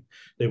technology.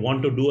 They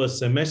want to do a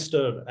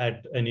semester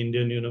at an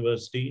Indian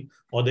university,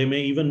 or they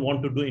may even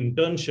want to do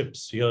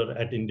internships here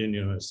at Indian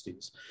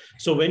universities.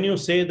 So when you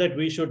say that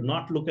we should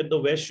not look at the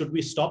West, should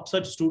we stop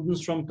such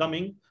students from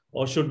coming,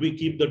 or should we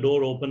keep the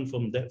door open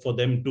for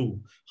them too?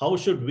 How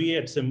should we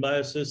at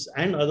Symbiosis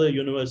and other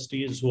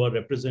universities who are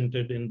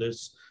represented in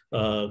this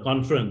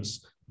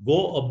conference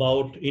go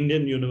about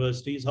Indian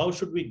universities? How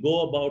should we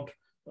go about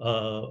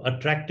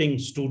attracting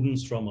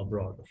students from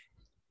abroad?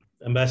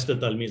 Ambassador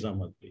Talmiz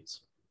Ahmad,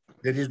 please.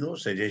 There is no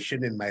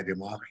suggestion in my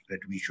remarks that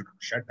we should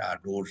shut our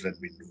doors and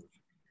windows.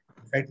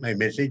 In fact, my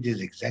message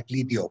is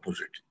exactly the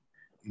opposite.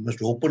 We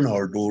must open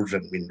our doors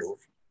and windows,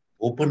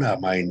 open our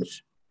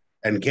minds,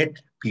 and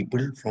get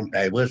people from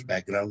diverse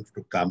backgrounds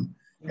to come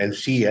and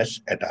see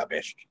us at our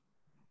best.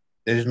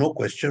 There is no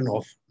question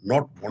of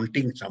not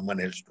wanting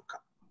someone else to come.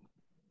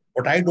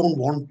 What I don't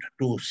want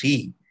to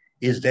see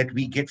is that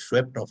we get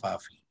swept off our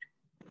feet.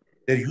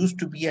 There used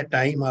to be a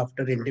time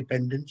after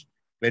independence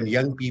when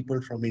young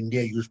people from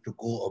India used to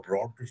go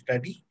abroad to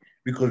study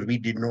because we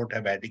did not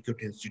have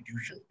adequate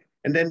institutions,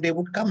 and then they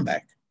would come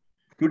back.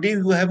 Today,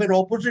 you have an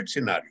opposite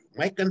scenario.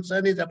 My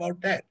concern is about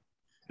that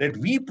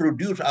we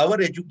produce,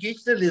 our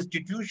educational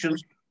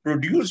institutions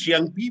produce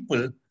young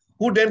people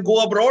who then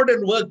go abroad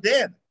and work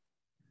there.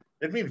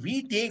 That means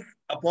we take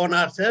upon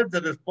ourselves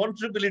the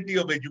responsibility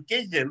of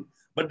education,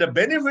 but the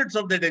benefits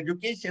of that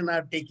education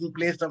are taking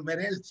place somewhere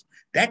else.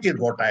 That is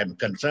what I am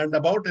concerned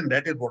about, and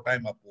that is what I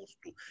am opposed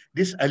to.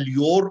 This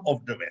allure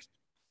of the West.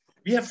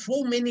 We have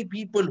so many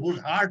people whose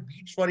heart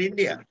beats for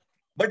India,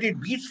 but it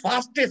beats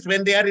fastest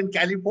when they are in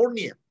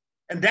California.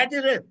 And that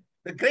is it.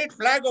 The great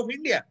flag of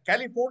India,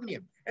 California.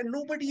 And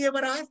nobody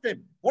ever asked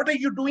them, what are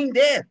you doing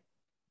there?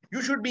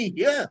 You should be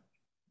here.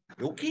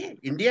 Okay,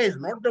 India is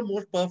not the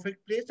most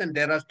perfect place and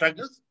there are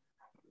struggles.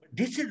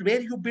 This is where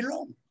you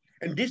belong.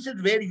 And this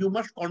is where you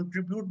must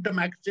contribute the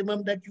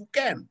maximum that you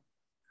can.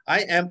 I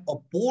am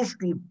opposed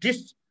to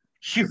this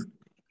shift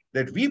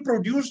that we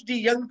produce the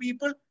young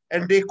people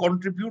and they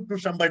contribute to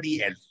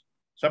somebody else.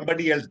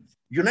 Somebody else.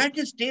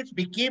 United States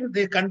became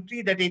the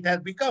country that it has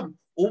become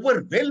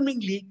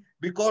overwhelmingly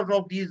because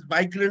of these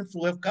migrants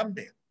who have come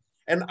there.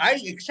 And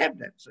I accept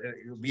that.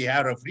 We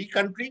are a free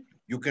country.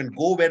 You can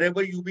go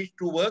wherever you wish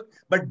to work,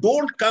 but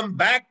don't come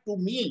back to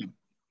me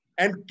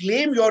and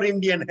claim your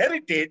Indian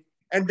heritage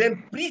and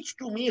then preach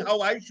to me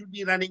how I should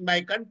be running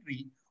my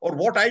country or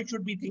what I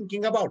should be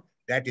thinking about.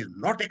 That is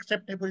not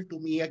acceptable to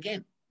me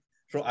again.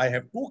 So I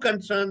have two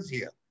concerns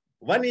here.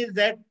 One is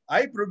that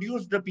I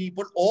produce the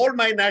people, all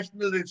my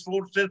national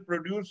resources,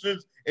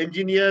 producers,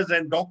 engineers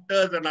and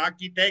doctors and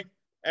architects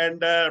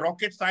and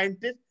rocket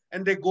scientists,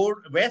 and they go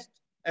west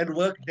and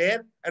work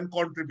there and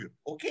contribute.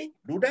 Okay,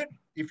 do that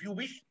if you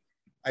wish.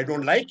 I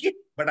don't like it,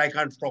 but I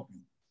can't stop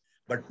you.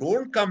 But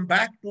don't come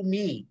back to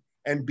me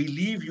and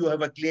believe you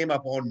have a claim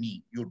upon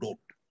me. You don't.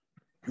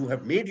 You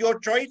have made your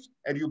choice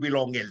and you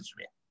belong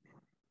elsewhere.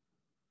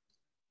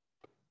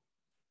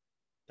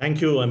 Thank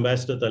you,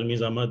 Ambassador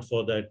Talmiz Ahmad,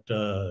 for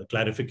that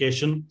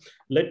clarification.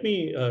 Let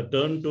me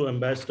turn to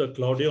Ambassador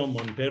Claudio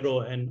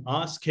Montero and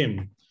ask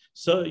him,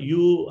 sir,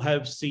 you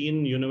have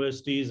seen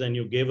universities and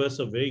you gave us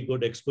a very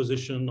good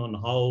exposition on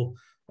how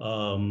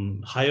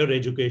higher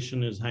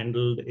education is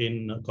handled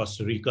in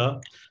Costa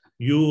Rica.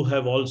 You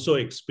have also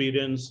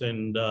experienced,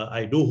 and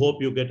I do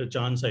hope you get a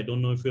chance. I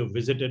don't know if you've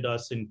visited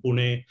us in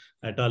Pune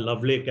at our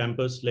lovely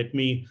campus. Let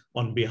me,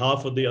 on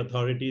behalf of the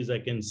authorities, I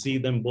can see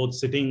them both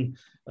sitting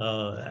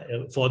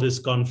for this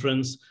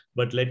conference,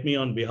 but let me,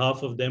 on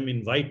behalf of them,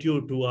 invite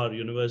you to our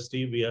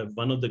university. We have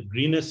one of the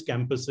greenest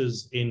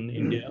campuses in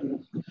India.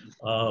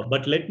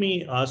 But let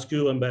me ask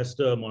you,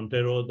 Ambassador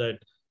Montero, that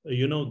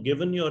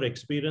given your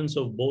experience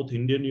of both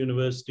Indian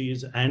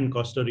universities and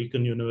Costa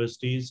Rican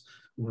universities,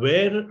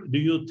 where do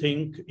you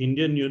think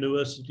Indian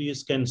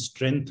universities can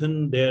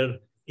strengthen their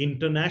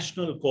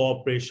international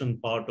cooperation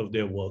part of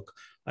their work?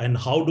 And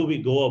how do we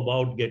go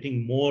about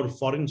getting more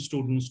foreign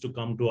students to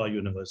come to our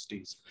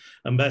universities?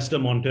 Ambassador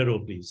Montero,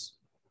 please.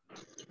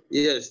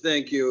 Yes,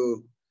 thank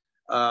you.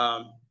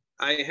 I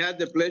had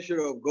the pleasure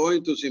of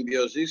going to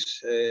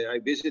Symbiosis. I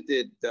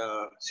visited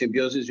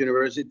Symbiosis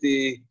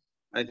University,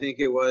 I think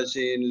it was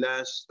in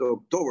last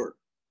October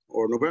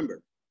or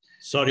November.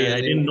 Sorry, and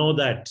I didn't know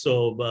that.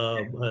 So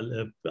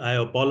I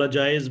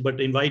apologize,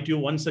 but invite you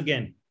once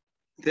again.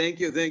 Thank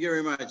you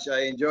very much.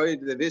 I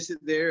enjoyed the visit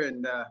there,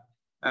 and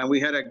And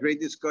we had a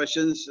great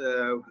discussions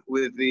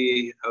with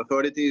the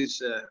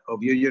authorities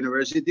of your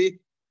university.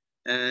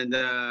 And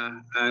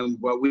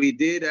what we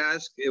did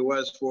ask, it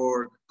was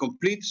for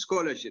complete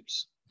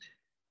scholarships.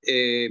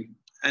 And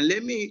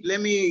let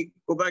me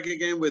go back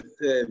again with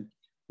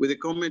a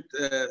comment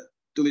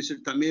to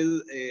Mr.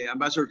 Tamil,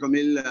 Ambassador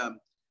Tamil,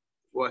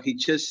 what he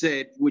just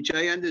said, which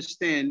I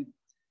understand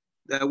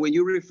that when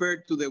you refer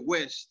to the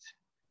West,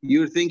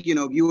 you're thinking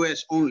of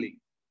US only.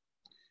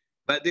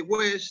 But the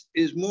West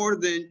is more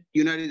than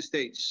United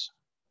States.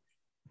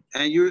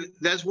 And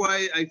that's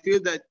why I feel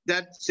that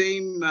that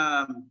same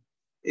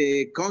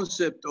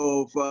concept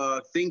of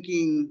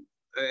thinking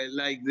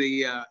like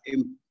the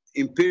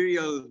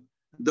imperial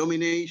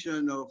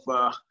domination of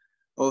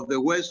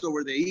the West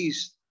over the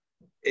East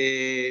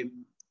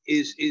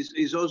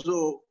is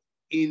also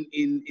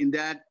in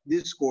that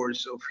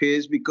discourse of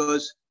his,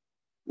 because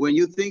when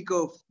you think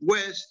of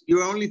West,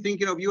 you're only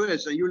thinking of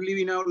US and you're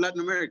leaving out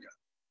Latin America.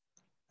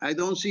 I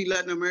don't see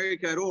Latin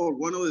America at all.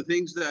 One of the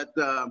things that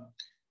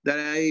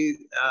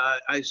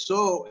I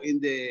saw in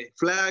the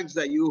flags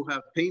that you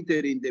have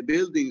painted in the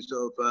buildings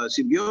of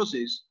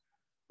Symbiosis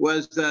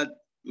was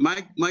that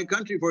my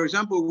country, for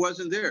example,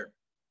 wasn't there.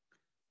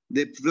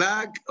 The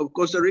flag of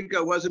Costa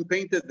Rica wasn't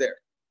painted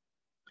there.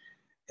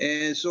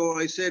 And so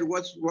I said,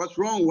 what's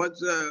wrong?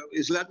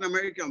 Is Latin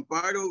America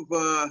part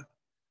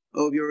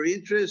of your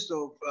interest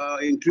of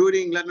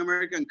including Latin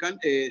American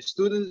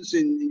students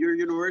in your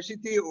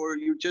university, or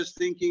you're just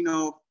thinking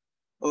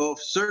of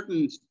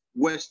certain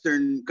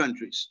Western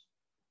countries?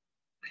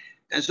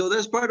 And so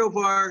that's part of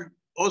our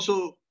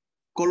also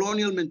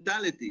colonial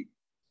mentality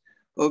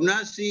of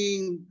not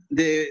seeing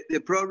the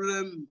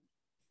problem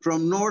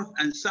from North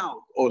and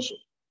South also.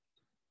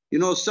 You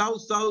know,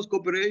 South-South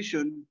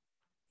cooperation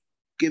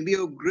can be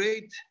of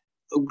great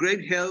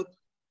help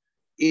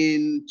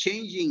in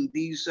changing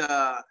these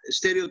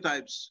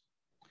stereotypes.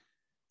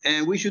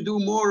 And we should do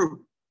more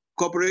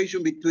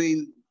cooperation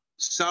between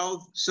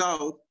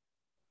South-South,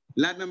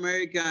 Latin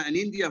America and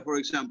India, for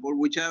example,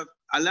 which have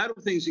a lot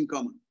of things in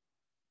common.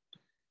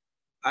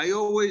 I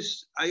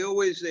always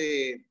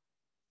say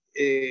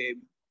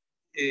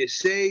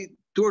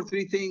 2 or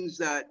 3 things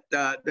that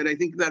I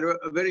think that are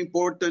very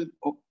important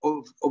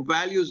of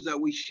values that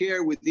we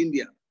share with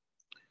India.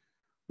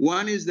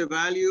 One is the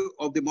value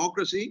of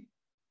democracy.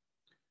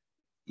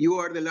 You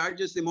are the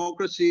largest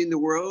democracy in the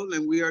world,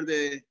 and we are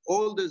the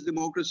oldest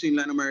democracy in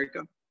Latin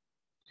America.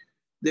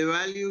 The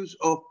values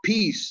of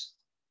peace.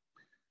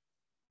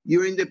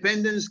 Your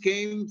independence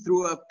came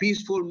through a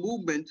peaceful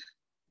movement,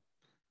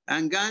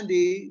 and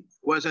Gandhi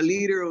was a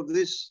leader of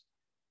this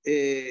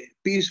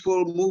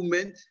peaceful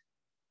movement,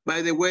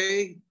 by the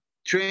way,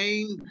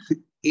 trained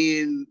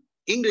in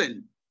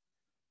England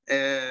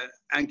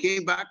and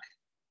came back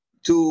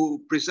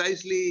to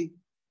precisely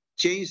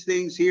change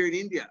things here in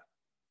India.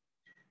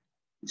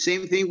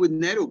 Same thing with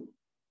Nehru.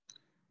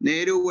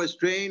 Nehru was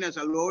trained as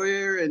a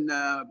lawyer in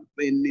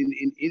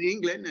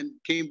England and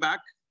came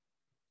back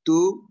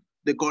to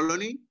the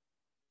colony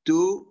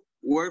to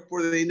work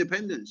for the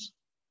independence.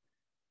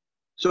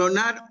 So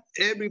not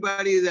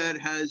everybody that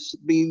has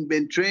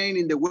been trained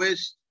in the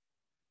West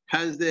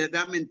has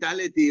that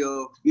mentality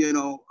of,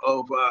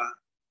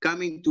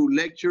 coming to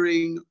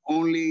lecturing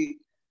only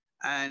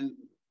and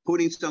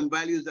putting some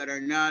values that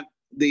are not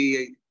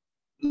the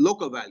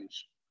local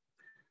values.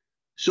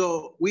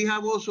 So we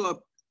have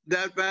also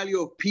that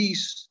value of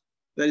peace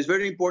that is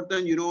very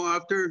important. You know,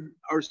 after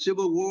our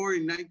Civil War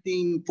in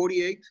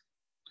 1948,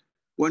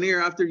 1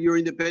 year after your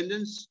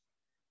independence,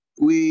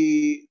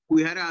 we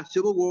had a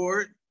civil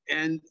war,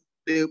 and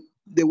the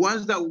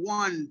ones that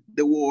won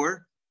the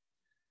war,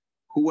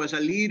 who was a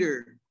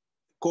leader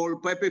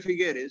called Pepe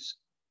Figueres,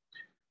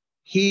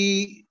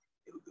 he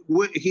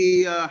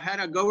had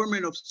a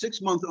government of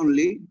 6 months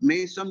only,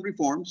 made some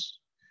reforms,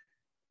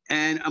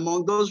 and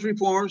among those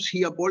reforms,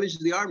 he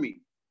abolished the army.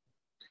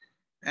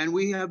 And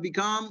we have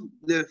become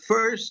the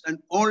first and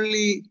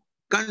only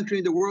country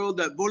in the world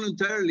that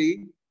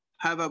voluntarily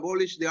have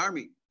abolished the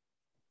army.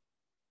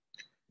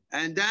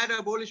 And that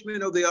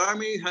abolishment of the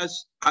army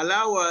has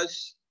allowed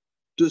us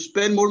to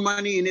spend more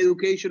money in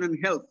education and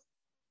health.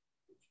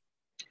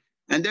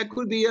 And that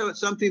could be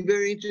something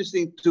very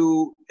interesting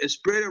to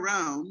spread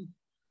around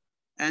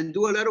and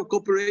do a lot of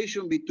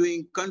cooperation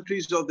between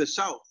countries of the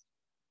South,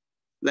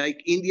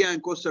 like India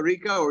and Costa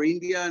Rica, or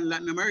India and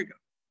Latin America.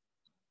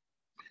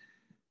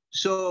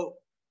 So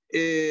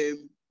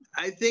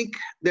I think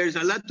there's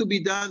a lot to be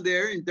done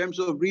there in terms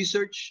of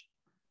research,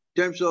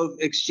 in terms of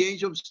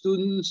exchange of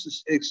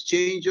students,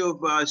 exchange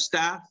of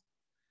staff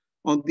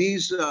on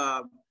these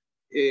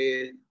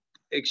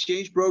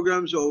exchange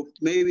programs of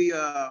maybe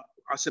a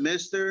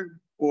semester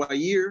or a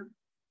year,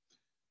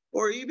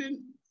 or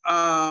even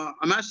a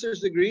master's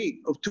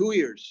degree of 2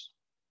 years,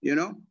 you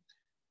know?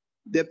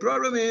 The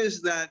problem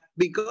is that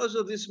because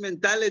of this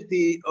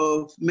mentality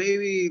of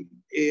maybe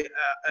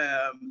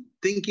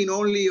thinking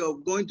only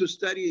of going to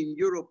study in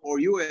Europe or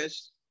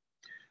US,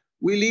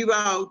 we leave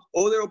out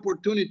other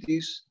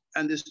opportunities,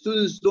 and the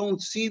students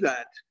don't see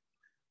that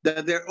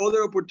there are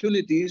other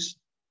opportunities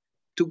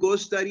to go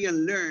study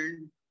and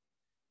learn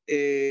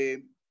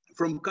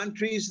from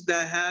countries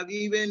that have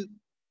even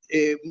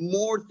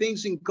more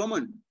things in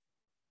common.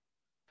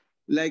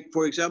 Like,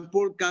 for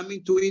example,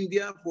 coming to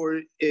India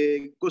for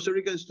Costa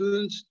Rican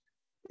students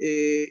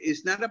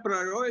is not a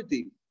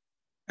priority,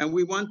 and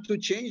we want to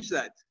change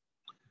that.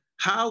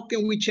 How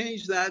can we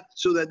change that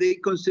so that they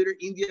consider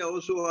India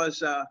also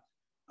as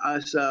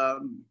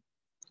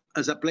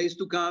a place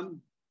to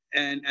come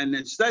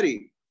and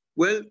study?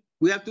 Well,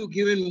 we have to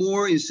give them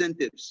more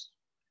incentives.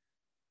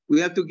 We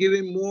have to give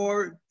them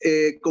more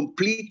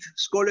complete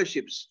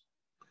scholarships,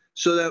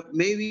 so that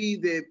maybe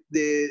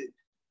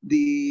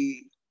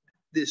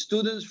the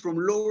students from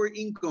lower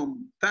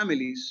income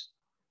families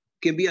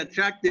can be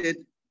attracted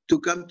to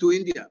come to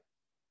India.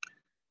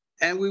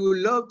 And we would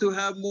love to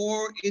have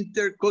more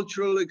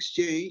intercultural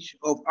exchange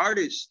of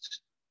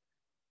artists,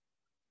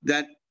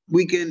 that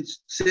we can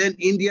send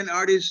Indian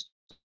artists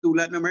to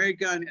Latin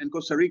America and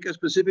Costa Rica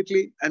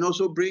specifically, and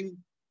also bring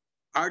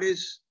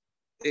artists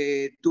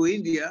to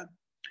India,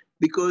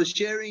 because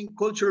sharing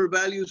cultural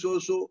values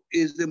also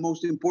is the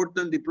most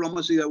important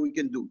diplomacy that we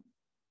can do.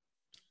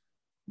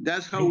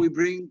 That's how we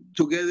bring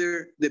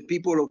together the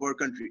people of our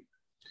country.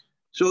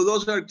 So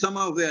those are some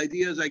of the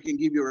ideas I can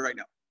give you right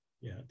now.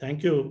 Yeah,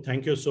 thank you.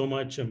 Thank you so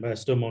much,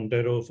 Ambassador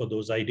Montero, for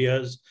those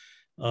ideas.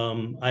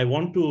 I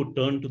want to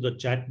turn to the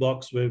chat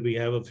box where we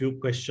have a few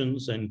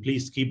questions, and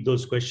please keep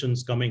those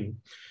questions coming.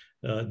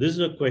 This is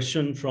a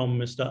question from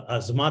Mr.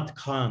 Azmat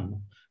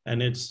Khan,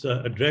 and it's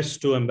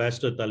addressed to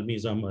Ambassador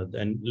Talmiz Ahmad.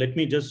 And let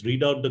me just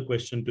read out the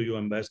question to you,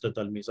 Ambassador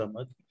Talmiz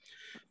Ahmad.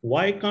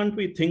 Why can't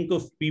we think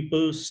of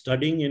people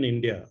studying in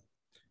India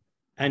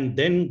and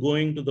then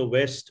going to the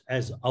West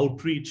as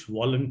outreach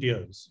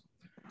volunteers?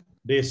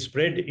 They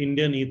spread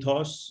Indian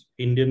ethos,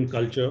 Indian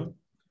culture.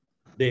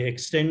 They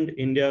extend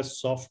India's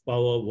soft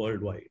power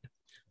worldwide.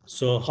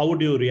 So how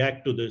would you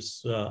react to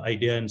this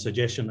idea and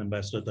suggestion,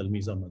 Ambassador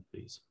Talmiz Ahmad,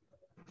 please?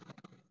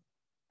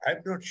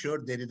 I'm not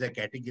sure there is a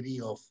category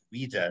of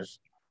visas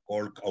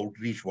called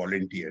outreach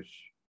volunteers.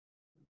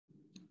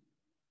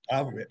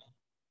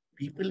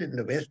 People in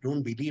the West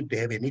don't believe they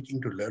have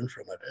anything to learn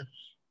from others.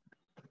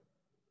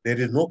 There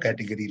is no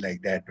category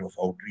like that of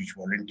outreach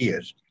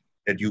volunteers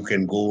that you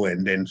can go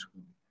and then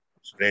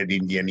spread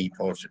Indian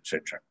ethos,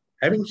 etc.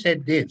 Having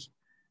said this,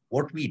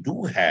 what we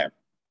do have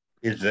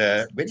is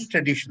very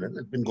traditional.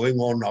 It's been going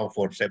on now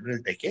for several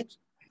decades.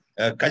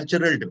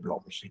 Cultural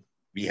diplomacy.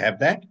 We have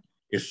that.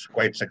 It's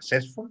quite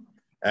successful.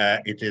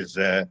 It is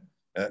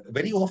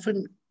very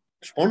often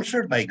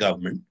sponsored by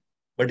government,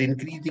 but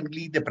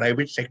increasingly the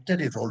private sector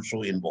is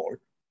also involved.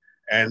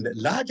 And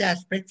large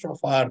aspects of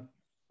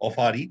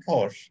our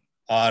ethos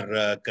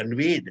are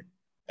conveyed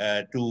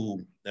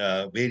to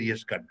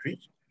various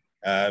countries.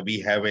 We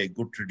have a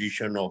good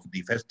tradition of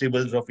the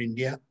festivals of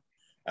India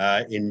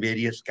in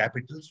various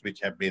capitals, which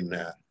have been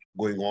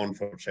going on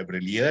for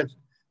several years.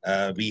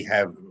 We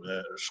have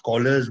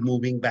scholars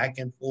moving back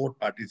and forth,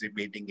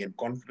 participating in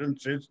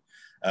conferences.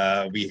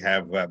 We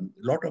have a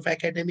lot of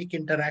academic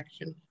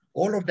interaction.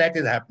 All of that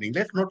is happening.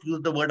 Let's not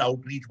use the word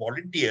outreach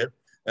volunteer.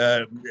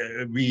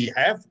 We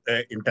have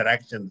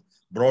interaction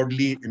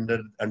broadly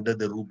under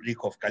the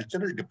rubric of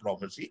cultural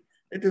diplomacy.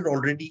 It is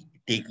already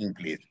taking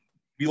place.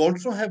 We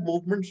also have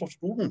movements of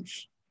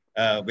students.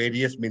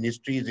 Various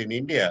ministries in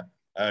India,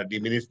 the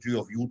Ministry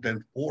of Youth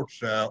and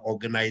Sports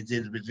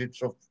organizes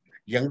visits of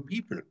young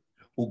people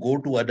who go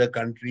to other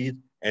countries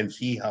and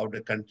see how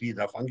the countries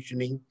are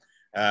functioning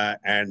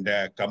and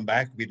come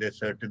back with a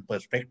certain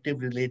perspective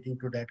relating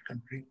to that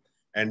country.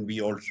 And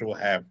we also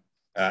have,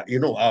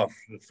 our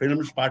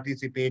films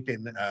participate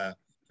in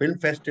film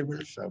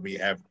festivals. We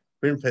have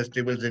film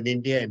festivals in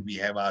India, and we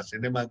have our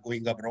cinema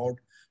going abroad.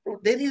 So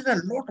there is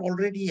a lot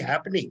already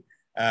happening,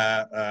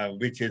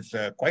 which is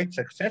quite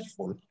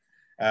successful.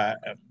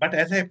 But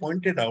as I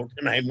pointed out,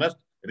 and I must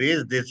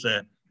raise this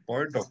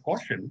point of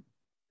caution,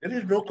 there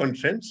is no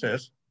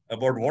consensus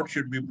about what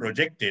should be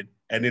projected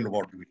and in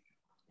what way.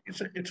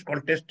 It's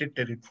contested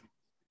territory.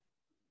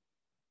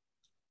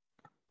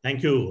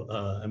 Thank you,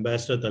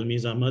 Ambassador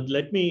Talmiz Ahmad.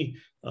 Let me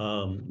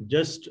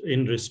just,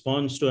 in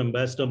response to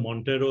Ambassador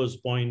Montero's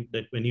point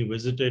that when he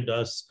visited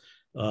us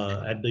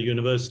at the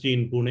university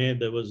in Pune,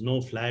 there was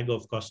no flag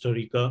of Costa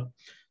Rica.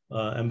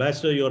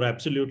 Ambassador, you're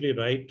absolutely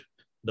right.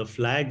 The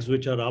flags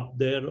which are up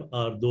there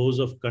are those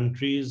of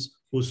countries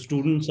whose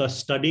students are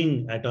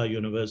studying at our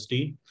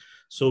university.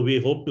 So we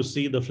hope to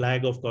see the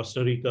flag of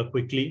Costa Rica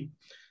quickly.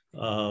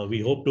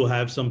 We hope to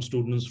have some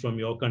students from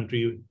your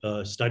country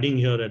studying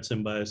here at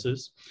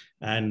Symbiosis.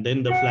 And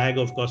then the flag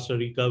of Costa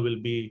Rica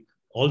will be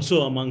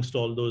also amongst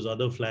all those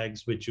other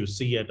flags which you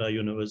see at our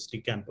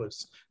university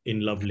campus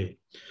in Lovely.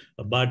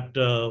 But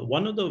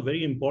one of the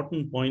very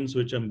important points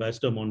which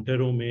Ambassador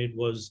Montero made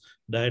was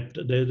that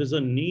there is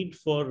a need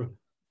for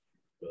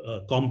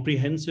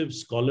comprehensive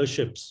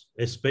scholarships,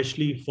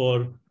 especially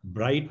for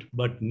bright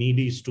but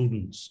needy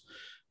students.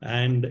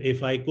 And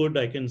if I could,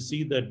 I can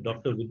see that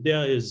Dr.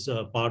 Vidya is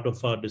part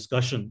of our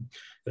discussion.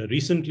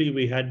 Recently,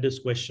 we had this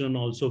question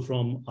also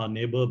from our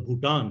neighbor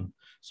Bhutan,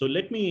 So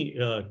let me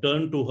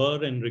turn to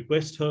her and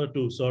request her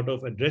to sort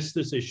of address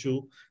this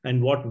issue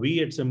and what we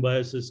at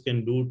Symbiosis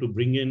can do to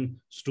bring in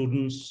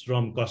students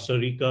from Costa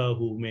Rica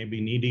who may be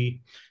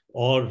needy,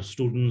 or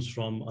students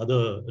from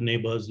other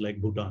neighbors like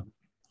Bhutan.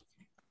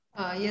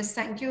 Yes,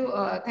 thank you.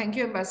 Thank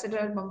you,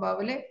 Ambassador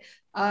Mambawale.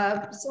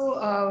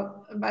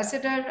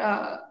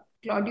 Ambassador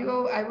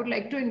Claudio, I would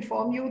like to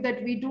inform you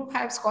that we do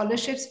have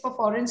scholarships for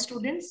foreign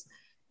students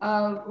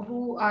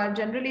who are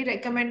generally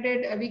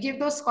recommended. We give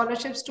those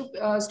scholarships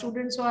to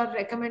students who are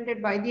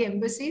recommended by the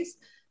embassies.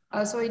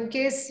 So in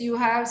case you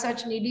have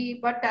such needy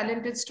but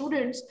talented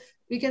students,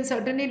 we can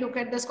certainly look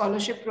at the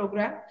scholarship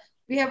program.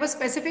 We have a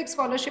specific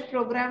scholarship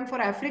program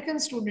for African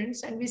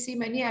students, and we see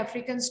many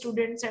African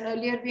students, and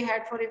earlier we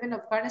had for even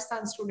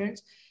Afghanistan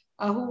students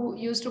who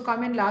used to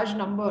come in large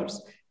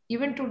numbers.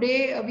 Even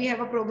today, we have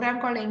a program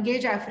called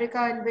Engage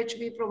Africa, in which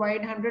we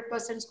provide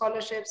 100%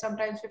 scholarships,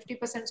 sometimes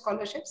 50%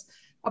 scholarships.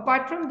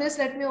 Apart from this,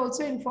 let me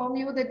also inform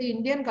you that the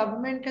Indian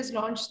government has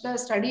launched the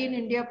Study in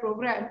India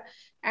program.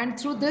 And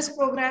through this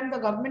program, the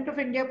government of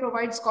India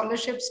provides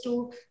scholarships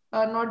to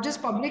not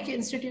just public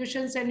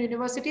institutions and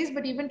universities,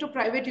 but even to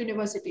private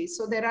universities.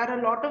 So there are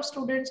a lot of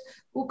students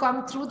who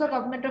come through the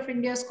government of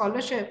India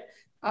scholarship,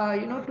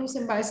 to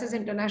Symbiosis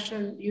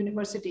International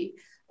University.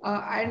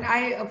 And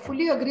I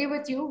fully agree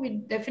with you.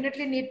 We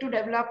definitely need to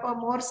develop a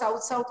more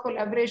South-South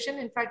collaboration.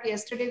 In fact,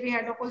 yesterday we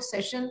had a whole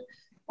session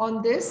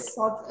on this,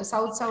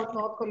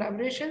 South-South-North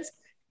collaborations.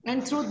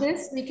 And through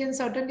this, we can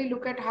certainly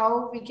look at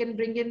how we can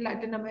bring in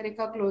Latin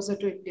America closer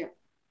to India.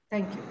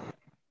 Thank you.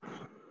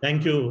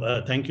 Thank you.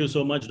 Thank you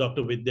so much,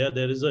 Dr. Vidya.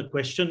 There is a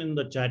question in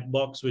the chat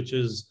box which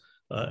is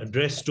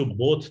addressed to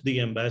both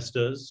the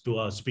ambassadors, to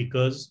our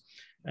speakers.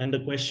 And the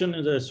question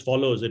is as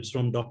follows. It's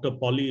from Dr.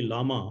 Polly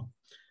Lama.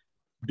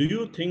 Do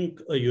you think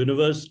a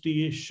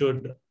university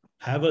should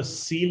have a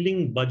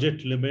ceiling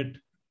budget limit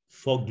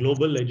for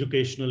global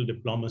educational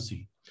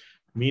diplomacy?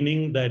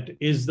 Meaning that,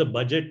 is the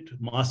budget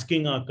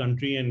masking our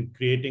country and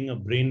creating a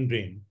brain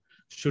drain?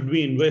 Should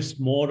we invest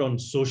more on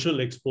social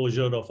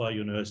exposure of our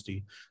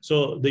university?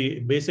 So the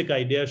basic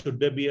idea, should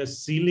there be a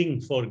ceiling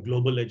for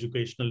global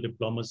educational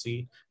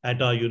diplomacy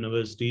at our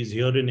universities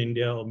here in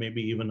India or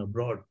maybe even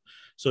abroad?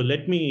 So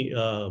let me,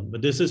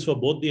 this is for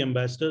both the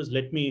ambassadors.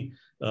 Let me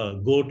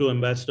go to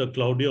Ambassador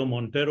Claudio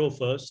Montero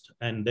first,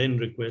 and then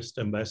request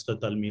Ambassador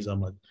Talmiz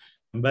Ahmad.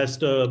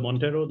 Ambassador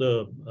Montero,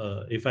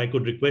 if I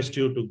could request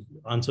you to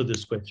answer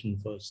this question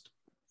first.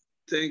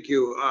 Thank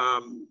you.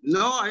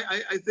 No,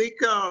 I think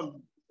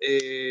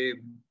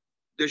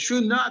there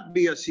should not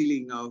be a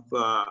ceiling of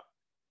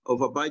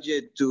a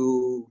budget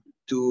to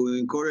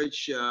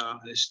encourage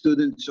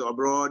students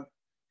abroad,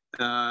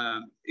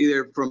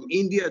 either from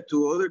India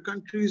to other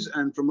countries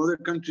and from other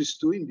countries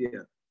to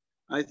India.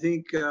 I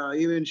think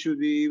even should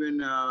be even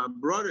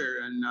broader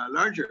and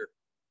larger.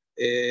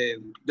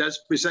 That's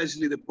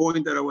precisely the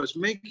point that I was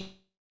making,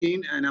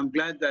 and I'm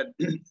glad that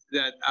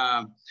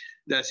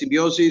that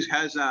Symbiosis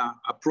has a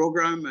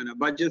program and a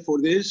budget for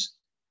this,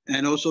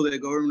 and also the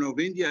government of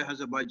India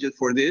has a budget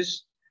for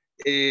this.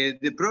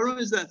 The problem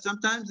is that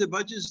sometimes the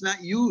budget is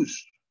not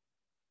used.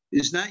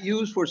 It's not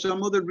used for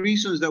some other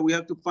reasons that we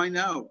have to find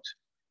out.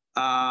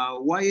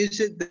 Why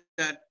is it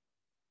that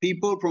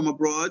people from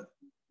abroad,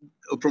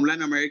 from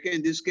Latin America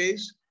in this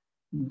case,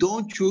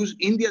 don't choose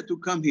India to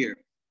come here?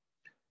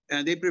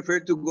 And they prefer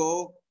to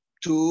go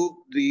to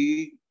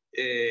the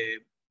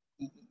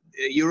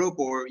Europe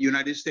or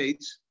United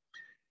States,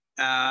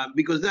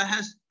 because that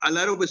has a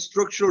lot of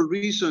structural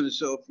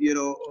reasons of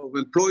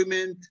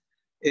employment.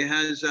 It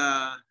has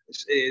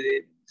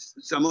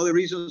some other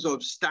reasons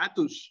of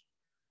status,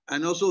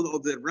 and also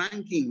of the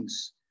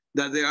rankings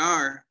that they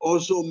are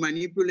also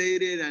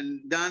manipulated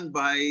and done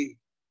by,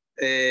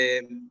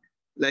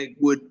 like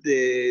what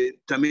the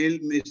Tamil,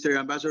 Mr.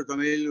 Ambassador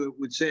Tamil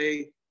would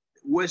say,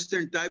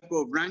 Western type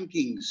of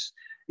rankings,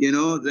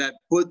 that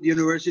put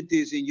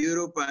universities in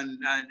Europe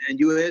and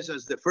US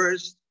as the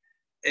first,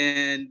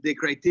 and the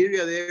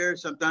criteria there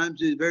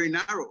sometimes is very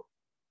narrow.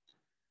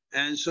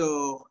 And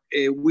so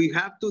we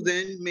have to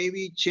then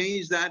maybe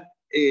change that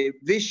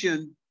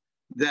vision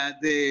that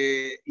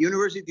the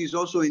universities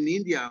also in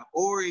India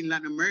or in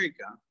Latin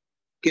America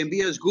can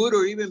be as good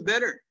or even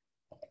better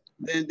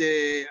than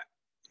the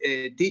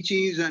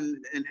teachings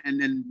and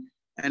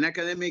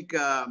academic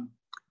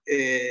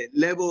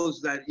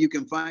levels that you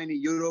can find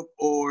in Europe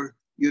or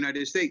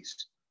United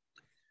States.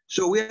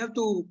 So we have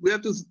to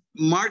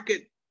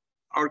market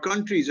our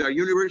countries, our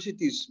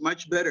universities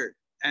much better.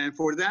 And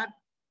for that,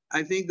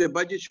 I think the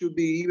budget should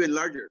be even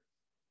larger.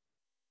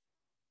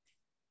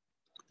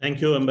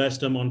 Thank you,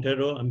 Ambassador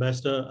Montero.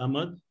 Ambassador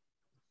Ahmad?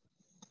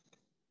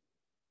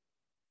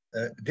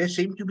 There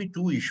seem to be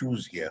two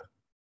issues here.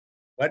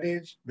 One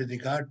is with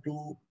regard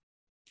to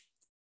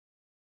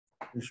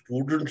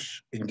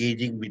students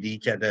engaging with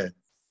each other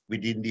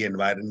within the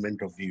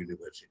environment of the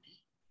university.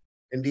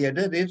 And the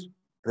other is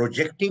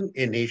projecting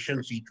a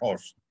nation's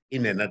ethos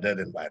in another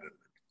environment.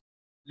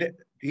 The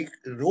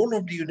role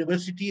of the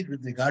university is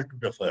with regard to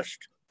the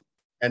first,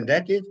 and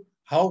that is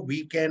how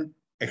we can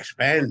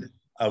expand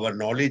our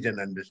knowledge and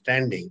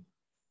understanding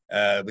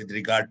with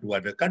regard to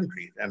other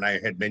countries. And I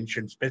had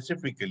mentioned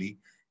specifically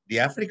the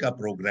Africa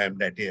program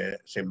that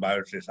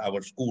Symbiosis,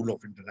 our School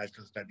of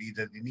International Studies,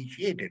 has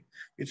initiated.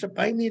 It's a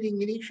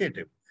pioneering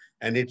initiative,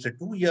 and it's a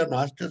 2-year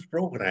master's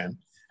program,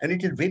 and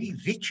it is very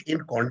rich in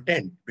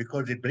content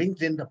because it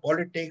brings in the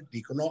politics, the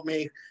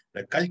economics,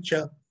 the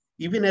culture.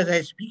 Even as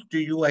I speak to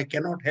you, I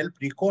cannot help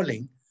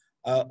recalling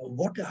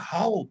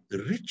how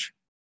rich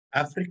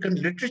African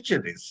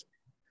literature is.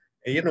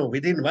 You know,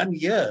 within 1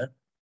 year,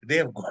 they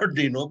have got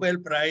the Nobel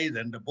Prize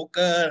and the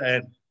Booker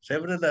and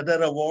several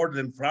other awards.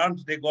 In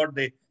France, they got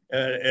the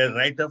a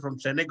writer from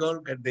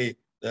Senegal and the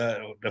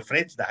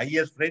French, the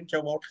highest French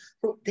award.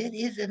 So there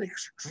is an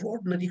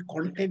extraordinary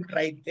content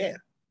right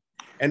there.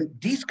 And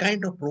these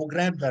kind of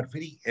programs are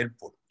very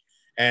helpful.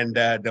 And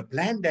the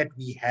plan that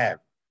we have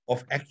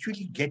of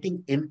actually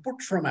getting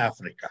inputs from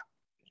Africa,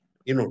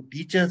 you know,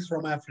 teachers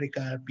from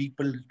Africa,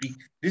 people speak.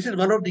 This is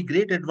one of the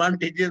great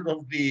advantages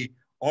of the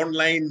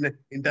online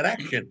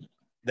interaction,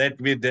 that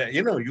with,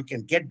 you know, you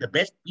can get the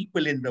best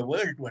people in the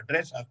world to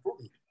address our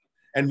students.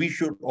 And we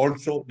should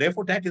also,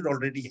 therefore, that is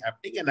already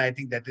happening. And I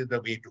think that is the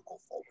way to go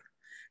forward.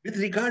 With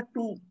regard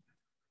to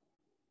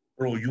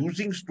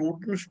using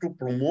students to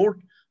promote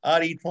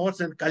our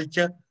ethos and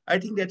culture, I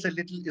think that's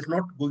it's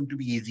not going to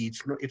be easy.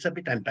 It's a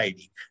bit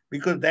untidy,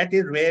 because that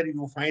is where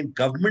you find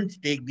governments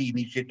take the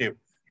initiative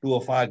to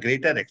a far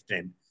greater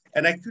extent.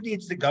 And actually,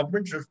 it's the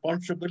government's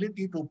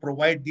responsibility to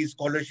provide these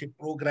scholarship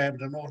programs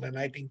and all. And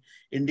I think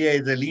India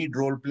is a lead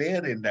role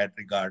player in that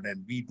regard.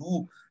 And we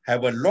do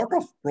have a lot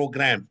of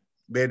programs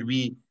where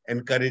we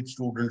encourage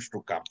students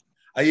to come.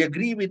 I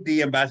agree with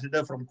the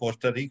ambassador from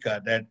Costa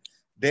Rica that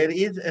there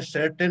is a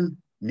certain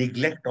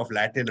neglect of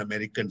Latin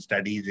American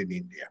studies in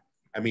India.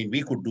 I mean,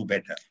 we could do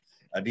better.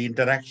 The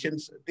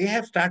interactions, they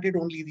have started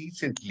only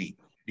recently,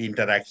 the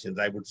interactions,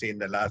 I would say in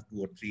the last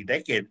 2 or 3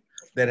 decades,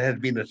 there has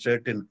been a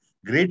certain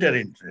greater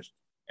interest.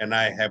 And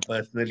I have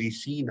personally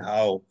seen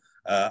how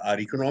our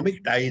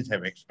economic ties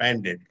have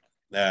expanded.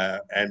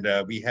 And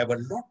we have a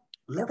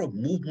lot of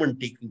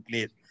movement taking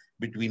place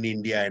between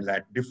India and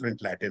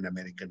different Latin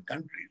American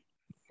countries.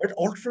 But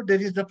also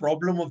there is the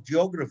problem of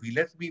geography.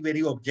 Let's be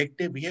very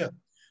objective here.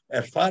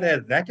 As far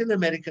as Latin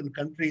American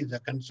countries are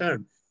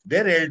concerned,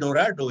 their El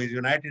Dorado is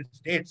United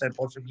States and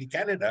possibly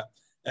Canada,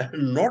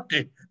 not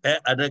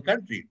other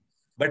countries.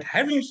 But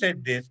having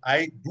said this,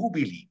 I do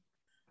believe,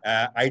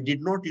 I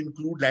did not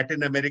include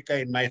Latin America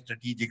in my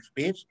strategic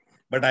space,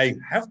 but I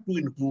have to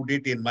include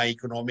it in my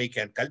economic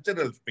and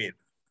cultural space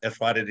as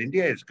far as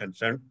India is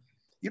concerned.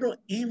 You know,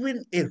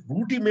 even a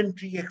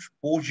rudimentary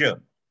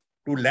exposure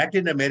to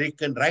Latin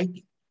American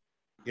writing,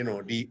 you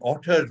know, the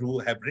authors who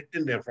have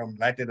written there from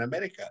Latin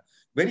America,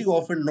 very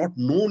often not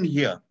known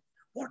here.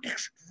 What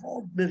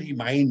extraordinary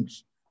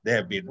minds they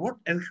have been. What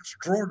an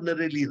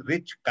extraordinarily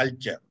rich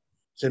culture.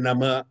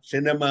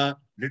 Cinema,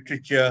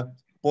 literature,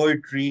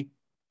 poetry.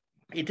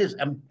 It is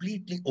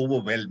completely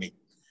overwhelming.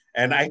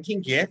 And I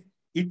think, yes,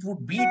 it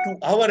would be to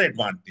our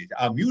advantage,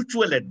 our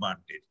mutual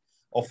advantage,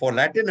 or for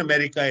Latin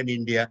America and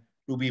India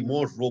to be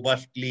more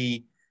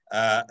robustly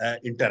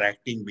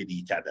interacting with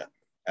each other.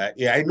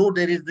 I know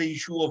there is the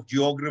issue of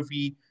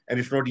geography, and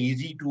it's not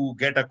easy to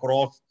get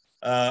across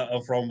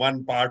from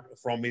one part,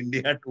 from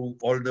India to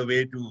all the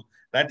way to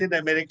Latin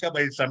America,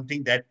 but it's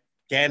something that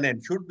can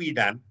and should be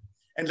done.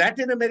 And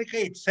Latin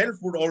America itself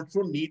would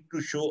also need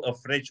to show a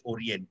fresh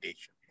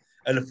orientation,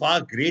 a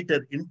far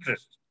greater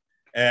interest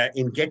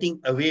in getting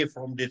away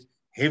from this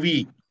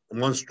heavy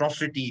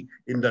monstrosity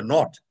in the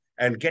north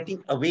and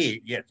getting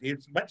away. Yes,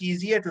 it's much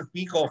easier to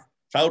speak of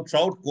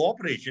South-South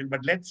cooperation, but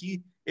let's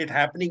see it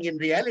happening in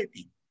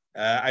reality.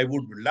 I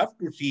would love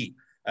to see.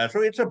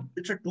 So it's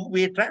a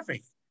two-way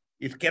traffic.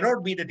 It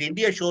cannot be that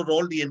India shows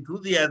all the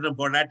enthusiasm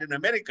for Latin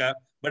America,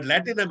 but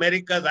Latin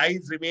America's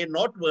eyes remain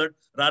northward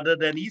rather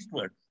than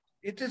eastward.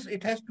 It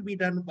has to be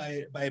done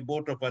by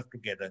both of us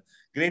together.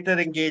 Greater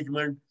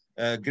engagement,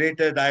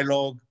 greater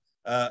dialogue,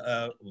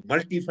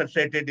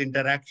 multifaceted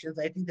interactions.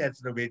 I think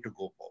that's the way to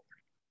go forward.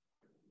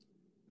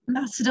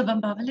 Ambassador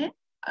Bambawale,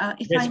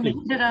 if Yes, I may,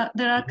 please.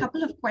 there are a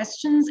couple of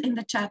questions in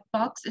the chat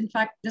box. In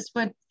fact, this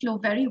would flow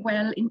very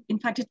well. In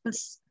fact, it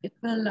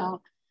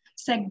will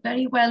seg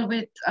very well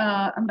with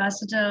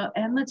Ambassador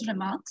Ahmed's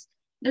remarks.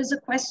 There's a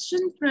question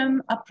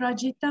from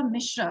Aprajita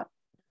Mishra.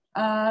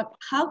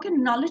 How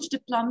can knowledge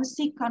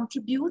diplomacy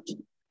contribute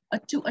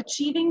to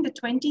achieving the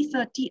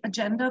 2030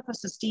 Agenda for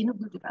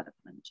Sustainable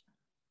Development?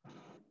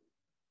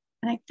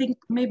 And I think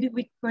maybe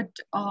we could,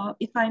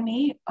 if I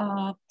may,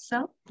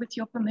 sir, with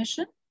your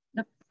permission,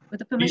 with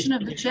the permission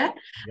of the chair.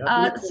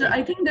 So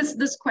I think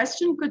this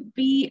question could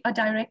be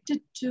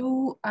directed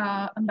to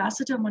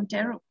Ambassador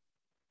Montero.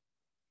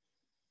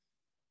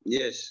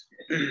 Yes.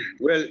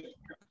 Well,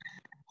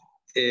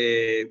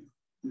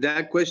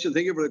 that question,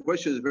 thank you for the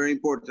question, is very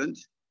important.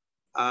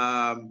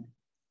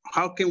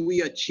 How can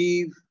we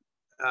achieve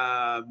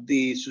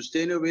the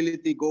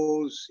sustainability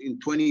goals in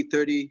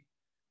 2030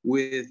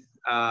 with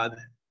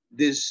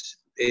this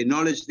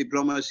knowledge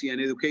diplomacy and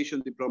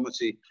education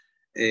diplomacy?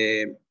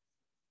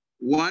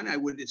 One, I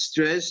would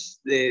stress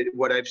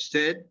what I've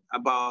said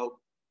about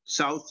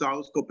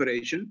South-South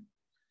cooperation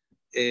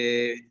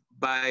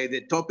by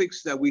the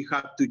topics that we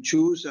have to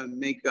choose and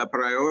make a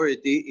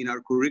priority in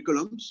our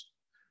curriculums,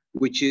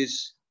 which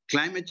is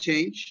climate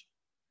change,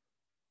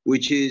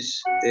 which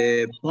is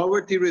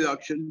poverty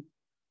reduction,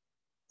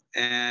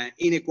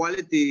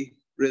 inequality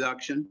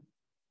reduction,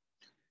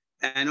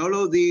 and all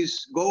of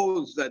these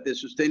goals that the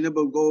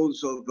sustainable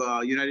goals of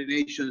United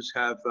Nations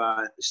have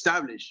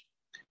established.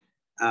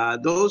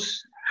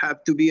 Those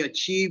have to be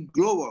achieved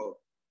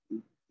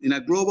in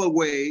a global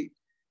way.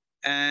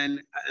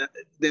 And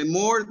the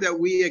more that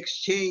we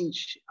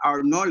exchange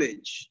our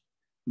knowledge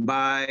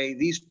by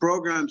these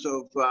programs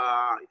of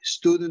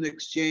student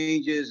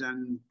exchanges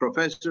and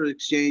professor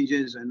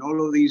exchanges and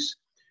all of these,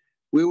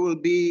 we will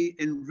be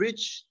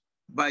enriched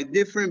by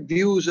different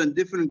views and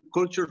different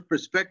cultural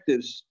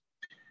perspectives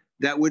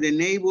that would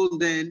enable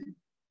them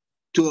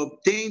to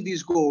obtain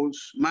these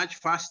goals much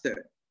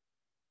faster.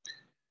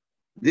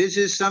 This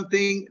is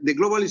something, the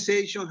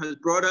globalization has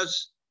brought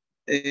us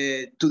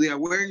to the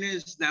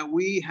awareness that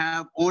we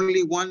have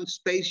only one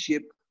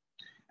spaceship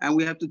and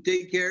we have to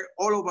take care,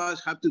 all of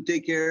us have to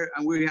take care,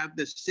 and we have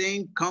the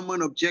same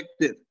common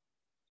objective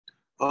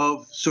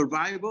of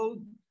survival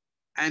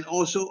and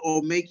also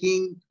of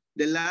making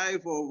the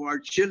life of our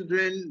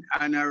children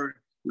and our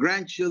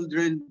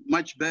grandchildren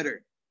much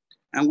better.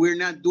 And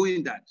we're not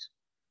doing that.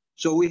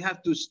 So we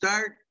have to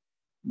start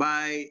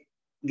by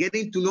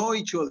getting to know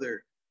each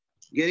other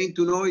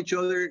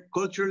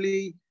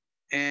culturally,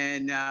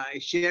 and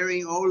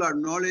sharing all our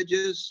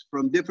knowledges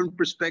from different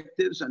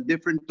perspectives and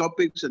different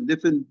topics and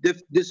different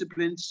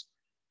disciplines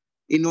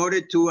in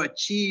order to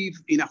achieve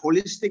in a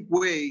holistic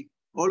way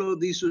all of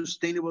these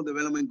sustainable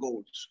development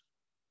goals.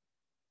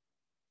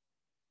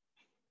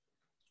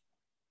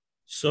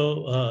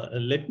 So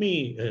let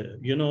me,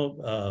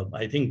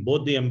 I think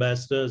both the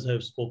ambassadors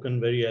have spoken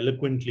very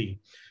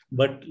eloquently,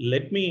 but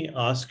let me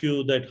ask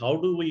you that how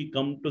do we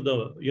come to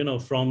the,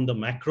 from the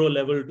macro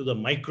level to the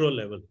micro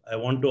level? I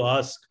want to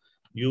ask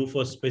you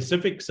for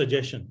specific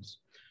suggestions.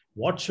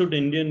 What should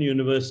Indian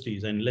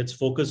universities, and let's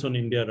focus on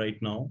India right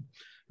now,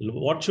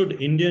 what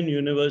should Indian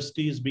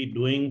universities be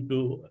doing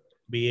to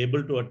be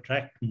able to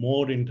attract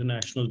more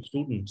international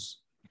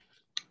students?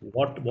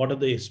 What are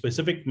the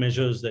specific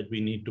measures that we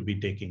need to be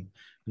taking?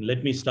 And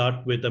let me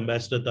start with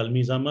Ambassador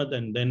Talmiz Ahmad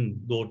and then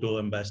go to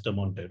Ambassador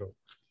Montero.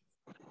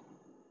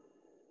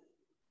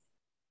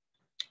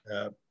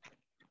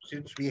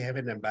 Since we have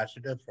an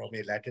ambassador from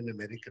a Latin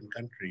American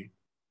country,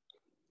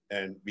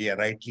 and we are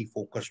rightly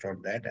focused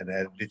on that, and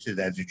this is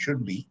as it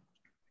should be,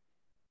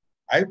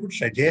 I would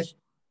suggest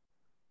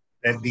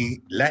that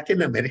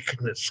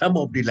some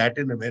of the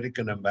Latin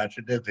American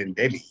ambassadors in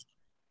Delhi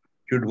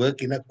should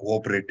work in a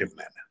cooperative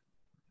manner.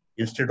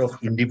 Instead of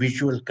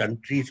individual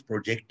countries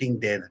projecting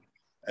their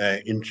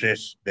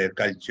interests, their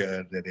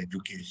culture, their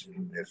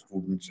education, their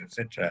students,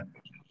 etc.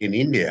 in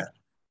India,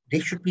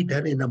 they should be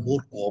done in a more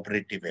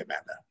cooperative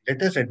manner.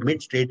 Let us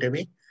admit straight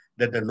away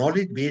that the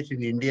knowledge base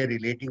in India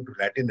relating to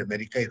Latin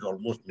America is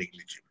almost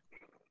negligible.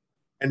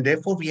 And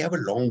therefore, we have a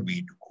long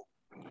way to go.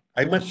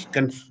 I must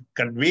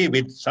convey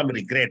with some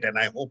regret, and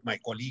I hope my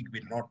colleague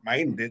will not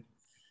mind this,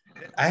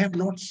 I have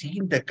not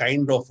seen the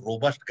kind of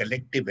robust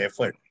collective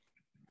effort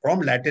from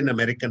Latin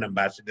American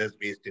ambassadors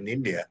based in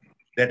India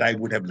that I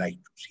would have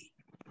liked to see.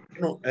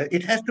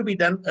 It has to be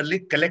done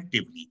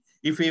collectively.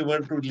 If we were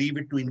to leave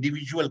it to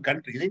individual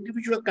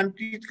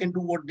countries can do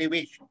what they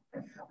wish.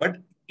 But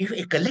if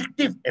a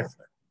collective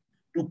effort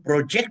to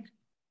project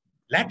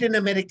Latin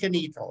American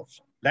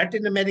ethos,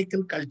 Latin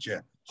American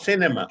culture,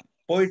 cinema,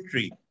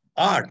 poetry,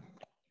 art,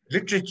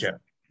 literature,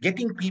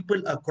 getting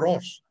people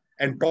across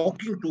and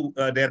talking to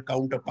their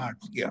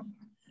counterparts here.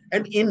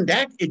 And in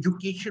that,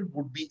 education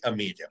would be a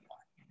major part.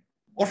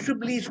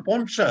 Possibly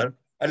sponsor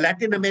a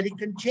Latin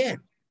American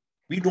chair.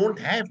 We don't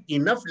have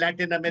enough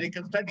Latin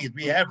American studies.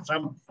 We have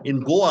some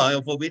in Goa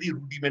of a very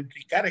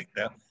rudimentary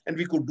character, and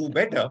we could do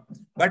better.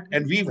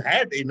 And we've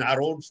had in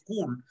our own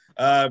school,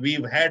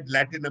 we've had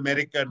Latin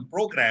American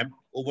program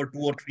over 2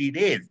 or 3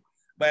 days.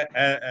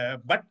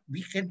 But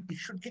we should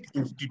get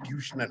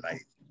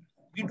institutionalized.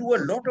 We do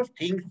a lot of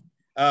things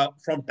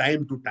from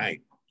time to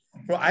time.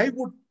 So I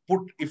would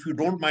put, if you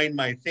don't mind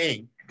my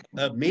saying,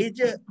 a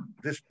major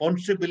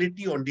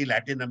responsibility on the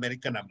Latin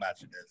American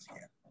ambassadors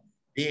here.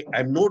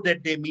 I know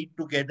that they meet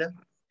together.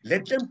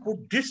 Let them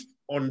put this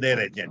on their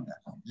agenda.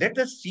 Let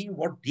us see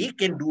what they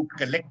can do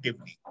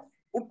collectively.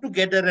 Put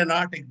together an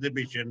art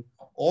exhibition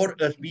or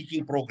a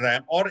speaking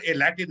program or a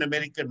Latin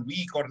American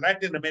week or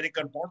Latin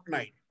American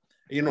fortnight,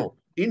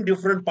 in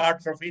different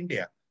parts of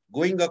India,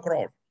 going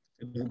across,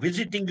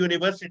 visiting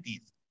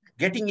universities,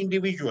 getting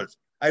individuals.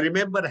 I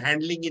remember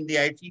handling in the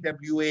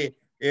ICWA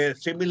a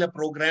similar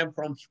program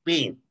from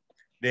Spain.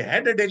 They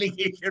had a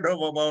delegation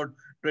of about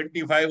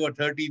 25 or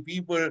 30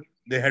 people.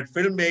 They had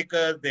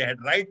filmmakers, they had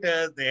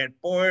writers, they had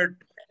poets,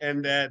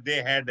 and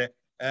they had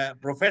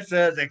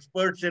professors,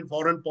 experts in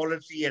foreign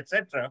policy,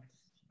 etc.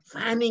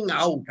 Fanning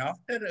out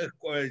after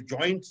a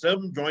joint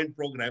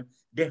program,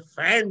 they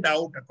fanned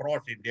out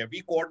across India.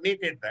 We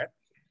coordinated that,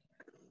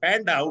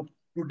 fanned out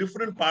to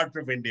different parts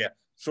of India.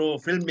 So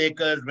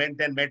filmmakers went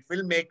and met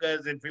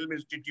filmmakers in Film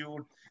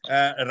Institute,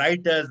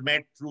 writers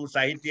met through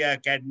Sahitya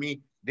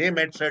Academy, they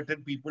met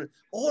certain people.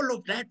 All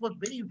of that was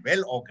very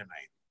well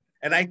organized.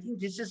 And I think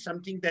this is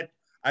something that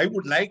I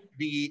would like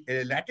the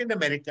Latin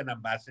American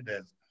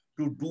ambassadors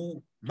to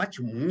do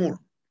much more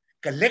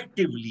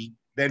collectively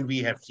than we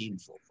have seen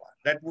so far.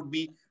 That would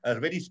be a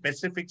very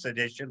specific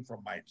suggestion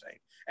from my side.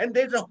 And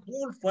there's a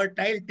whole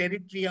fertile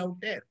territory out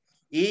there.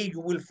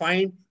 You will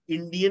find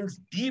Indians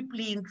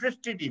deeply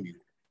interested in you.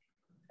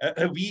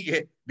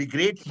 The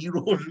great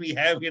heroes we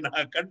have in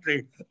our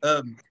country,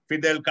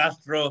 Fidel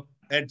Castro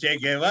and Che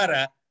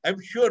Guevara,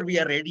 I'm sure we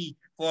are ready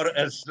for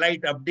a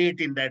slight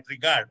update in that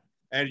regard.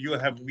 And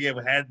we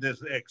have had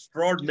this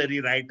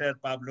extraordinary writer,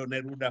 Pablo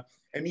Neruda,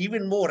 and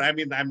even more. I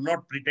mean, I'm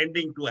not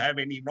pretending to have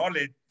any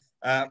knowledge,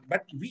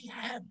 but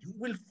you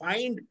will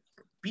find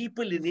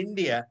people in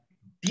India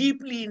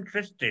deeply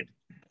interested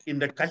in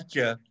the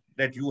culture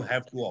that you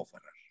have to offer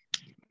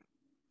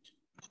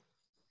us.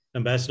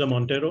 Ambassador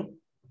Montero?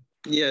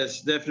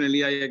 Yes,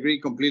 definitely. I agree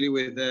completely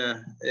with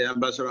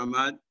Ambassador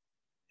Ahmad.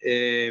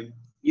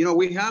 You know,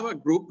 we have a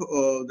group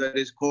that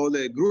is called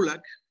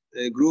GRULAC,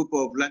 a group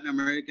of Latin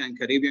American and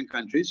Caribbean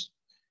countries.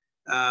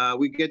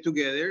 We get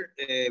together,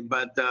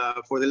 but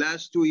for the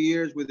last 2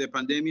 years with the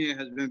pandemic, it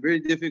has been very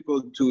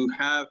difficult to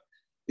have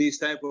these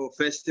type of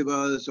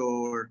festivals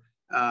or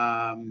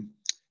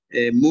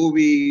a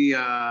movie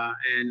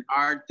and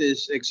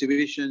artist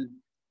exhibition.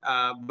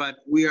 But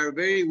we are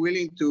very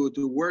willing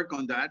to work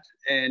on that.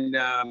 And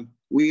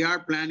we are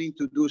planning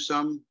to do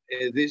some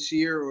this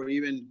year or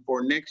even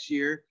for next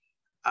year,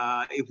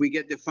 if we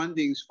get the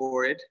fundings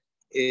for it.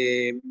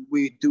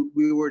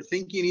 We were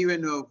thinking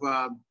even of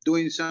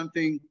doing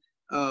something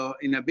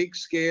in a big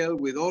scale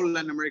with all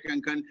Latin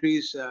American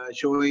countries,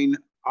 showing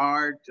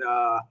art,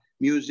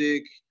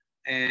 music,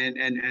 and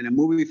a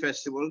movie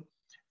festival.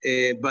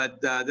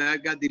 But that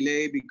got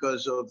delayed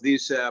because of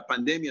this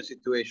pandemic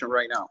situation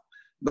right now.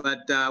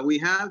 But we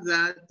have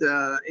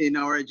that in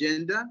our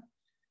agenda,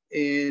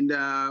 and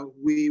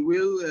we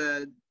will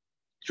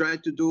try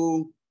to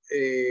do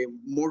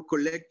more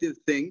collective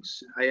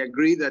things. I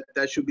agree that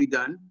that should be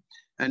done,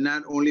 and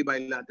not only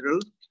bilateral.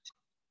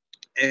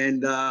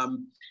 And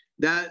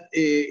that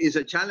is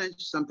a challenge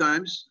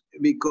sometimes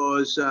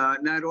because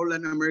not all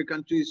Latin American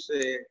countries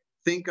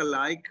think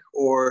alike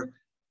or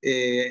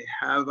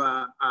have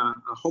a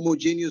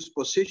homogeneous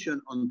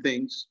position on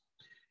things.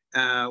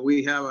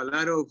 We have a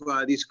lot of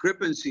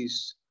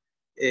discrepancies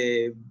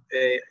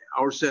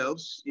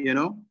ourselves, you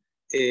know,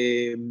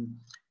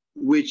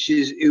 which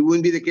it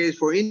wouldn't be the case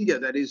for India.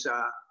 That is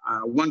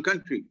one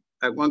country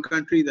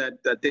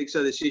that takes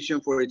a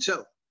decision for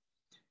itself.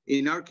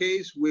 In our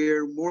case,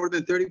 we're more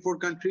than 34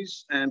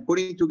 countries, and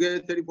putting together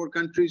 34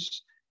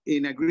 countries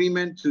in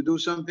agreement to do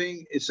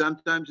something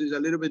sometimes is a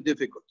little bit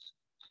difficult.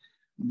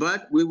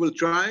 But we will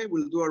try,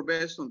 we'll do our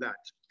best on that.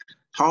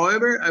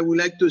 However, I would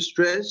like to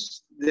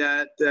stress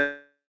that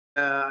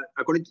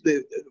according to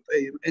the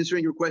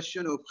answering your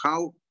question of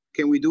how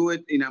can we do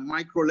it in a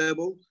micro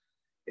level,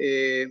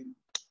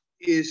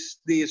 is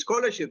the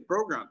scholarship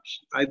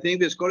programs. I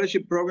think the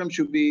scholarship program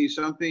should be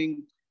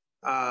something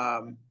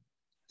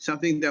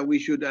something that we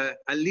should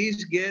at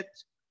least get,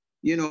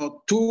 you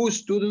know, 2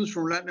 students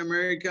from Latin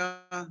America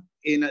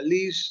in at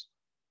least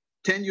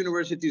 10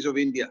 universities of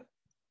India.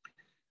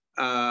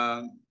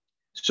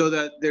 So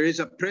that there is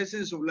a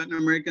presence of Latin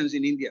Americans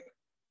in India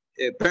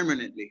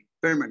permanently.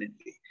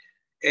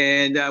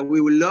 And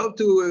we would love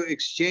to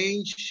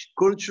exchange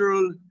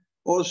cultural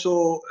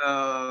also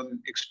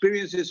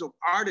experiences of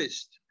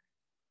artists,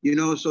 you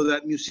know, so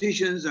that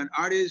musicians and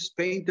artists,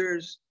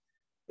 painters,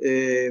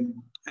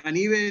 and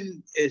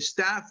even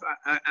staff,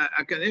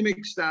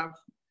 academic staff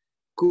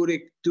could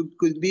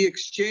be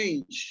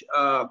exchanged.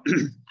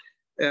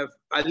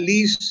 At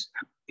least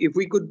if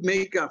we could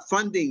make a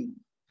funding,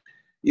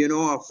 you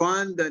know, a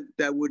fund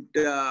that would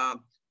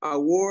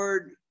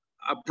award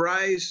a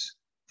prize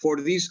for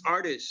these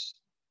artists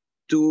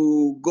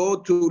to go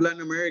to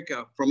Latin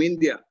America from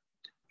India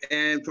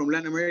and from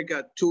Latin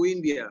America to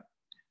India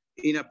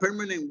in a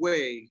permanent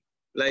way,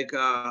 like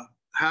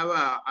have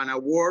an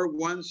award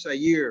once a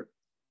year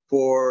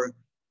for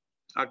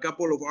a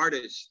couple of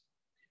artists.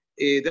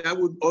 That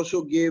would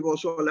also give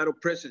also a lot of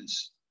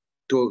presence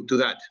to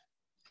that.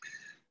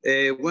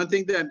 One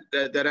thing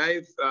that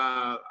I've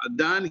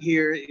done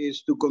here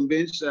is to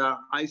convince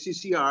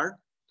ICCR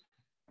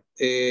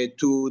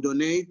to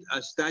donate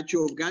a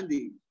statue of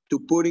Gandhi to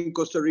put in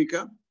Costa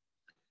Rica,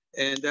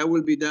 and that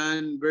will be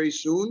done very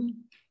soon.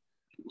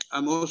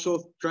 I'm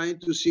also trying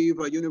to see if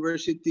a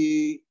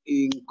university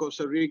in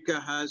Costa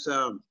Rica has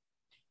a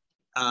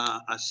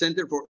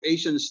Center for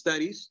Asian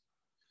Studies,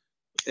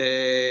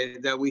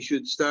 that we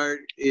should start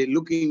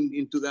looking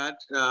into that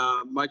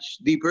much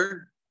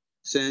deeper,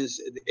 since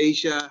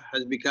Asia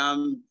has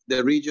become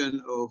the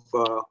region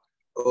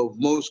of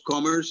most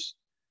commerce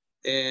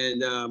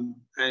and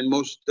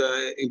most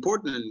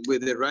important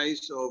with the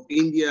rise of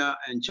India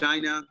and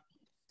China.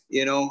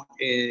 You know,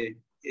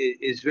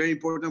 it's very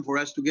important for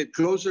us to get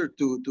closer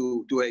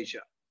to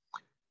Asia.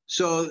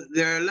 So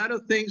there are a lot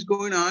of things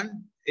going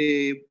on.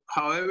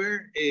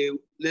 However,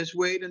 let's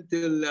wait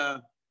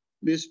until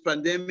this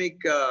pandemic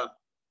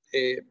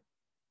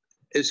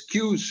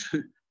excuse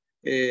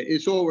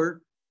is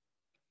over,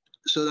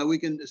 so that we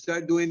can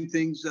start doing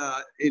things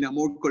in a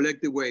more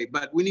collective way.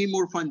 But we need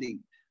more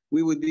funding.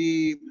 We would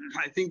be,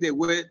 I think the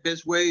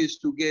best way is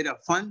to get a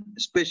fund,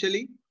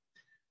 especially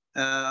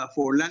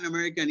for Latin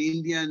American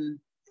Indian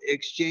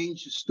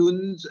exchange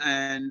students,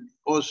 and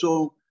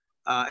also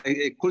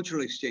a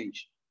cultural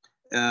exchange.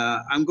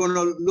 I'm going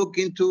to look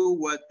into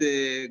what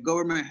the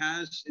government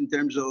has in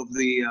terms of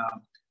the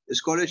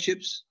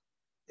scholarships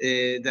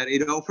that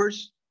it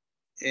offers.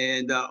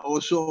 And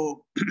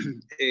also,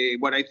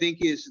 what I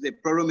think is the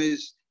problem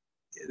is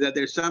that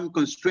there's some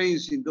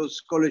constraints in those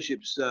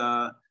scholarships.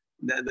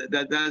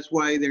 That's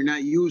why they're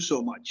not used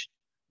so much.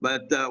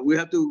 But we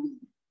have to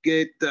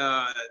get,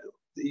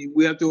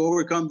 we have to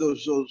overcome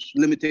those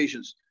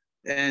limitations.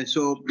 And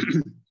so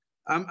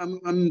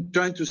I'm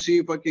trying to see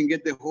if I can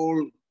get the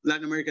whole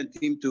Latin American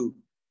team to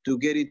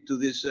get into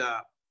this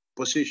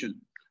position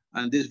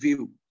and this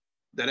view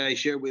that I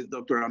share with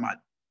Dr. Ahmad.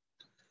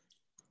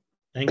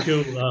 Thank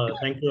you,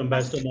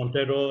 Ambassador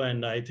Montero.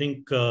 And I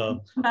think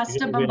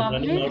Ambassador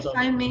Bambavale, if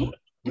I may,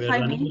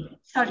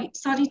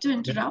 sorry to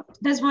interrupt.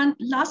 There's one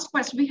last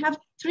question. We have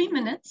 3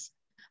 minutes.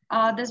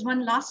 There's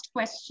one last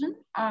question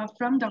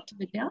from Dr.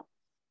 Vidya.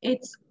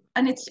 It's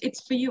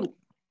for you.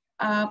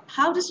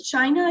 How does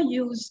China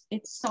use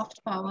its soft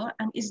power,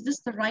 and is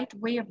this the right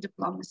way of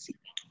diplomacy?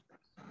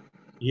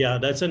 Yeah,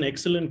 that's an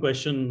excellent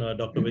question,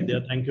 Dr.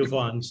 Vidya. Thank you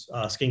for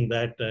asking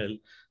that.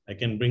 I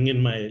can bring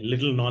in my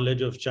little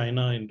knowledge of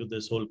China into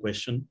this whole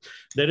question.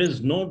 There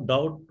is no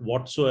doubt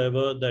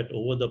whatsoever that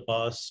over the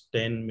past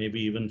 10,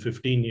 maybe even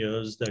 15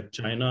 years, that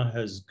China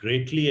has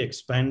greatly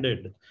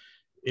expanded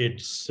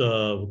its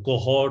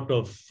cohort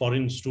of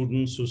foreign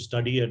students who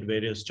study at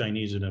various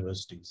Chinese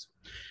universities.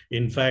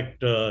 In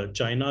fact,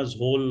 China's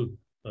whole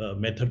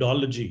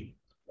methodology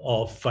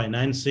of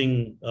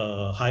financing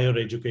higher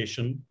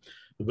education,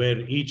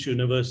 where each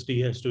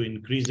university has to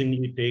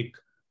increasingly take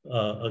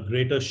a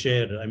greater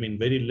share. I mean,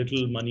 very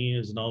little money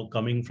is now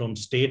coming from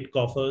state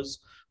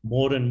coffers.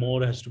 More and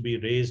more has to be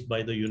raised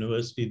by the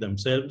university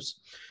themselves.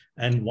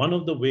 And one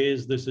of the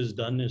ways this is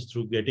done is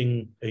through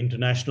getting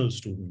international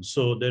students.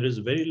 So there is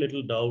very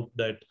little doubt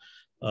that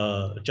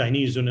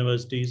Chinese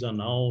universities are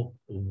now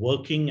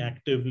working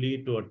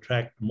actively to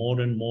attract more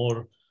and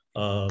more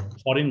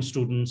foreign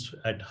students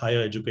at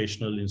higher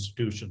educational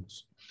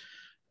institutions.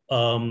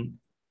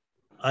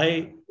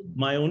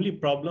 My only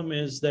problem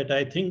is that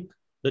I think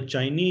the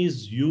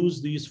Chinese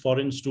use these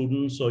foreign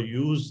students, or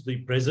use the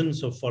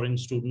presence of foreign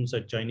students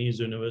at Chinese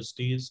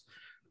universities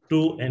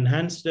to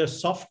enhance their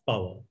soft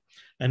power.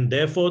 And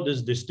therefore,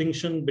 this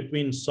distinction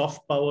between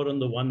soft power on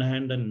the one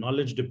hand and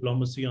knowledge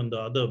diplomacy on the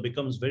other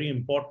becomes very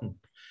important.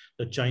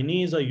 The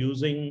Chinese are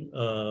using,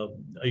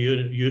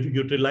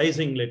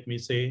 utilizing, let me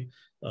say,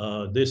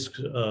 this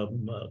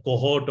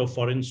cohort of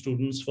foreign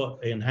students for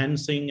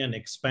enhancing and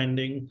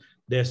expanding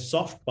their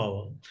soft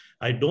power.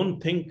 I don't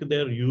think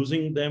they're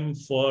using them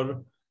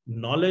for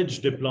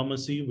knowledge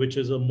diplomacy, which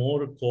is a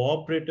more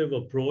cooperative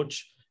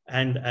approach.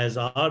 And as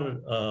our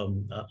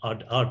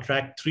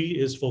track 3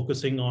 is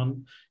focusing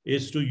on,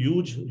 is to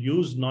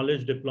use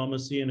knowledge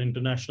diplomacy and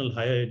international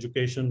higher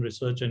education,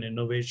 research and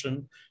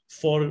innovation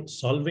for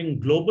solving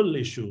global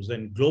issues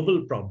and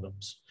global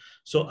problems.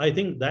 So I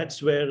think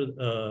that's where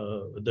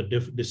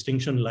the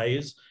distinction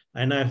lies.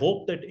 And I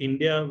hope that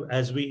India,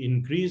 as we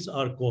increase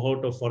our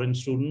cohort of foreign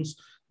students,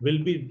 will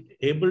be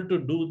able to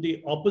do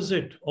the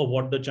opposite of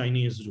what the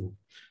Chinese do,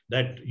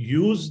 that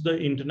use the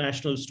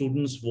international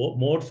students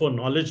more for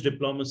knowledge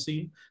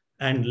diplomacy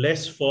and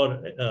less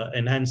for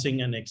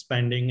enhancing and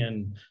expanding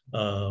and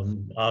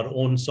our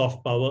own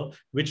soft power,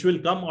 which will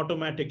come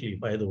automatically,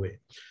 by the way.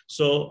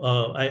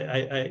 So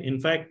in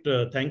fact,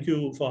 thank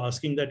you for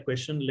asking that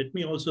question. Let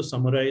me also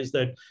summarize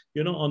that,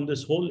 on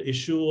this whole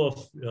issue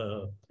of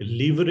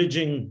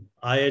leveraging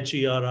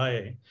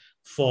IHERI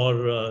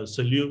for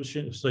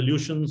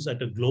solutions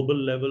at a global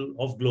level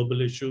of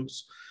global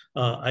issues,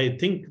 I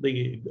think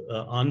the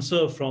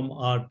answer from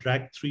our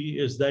track 3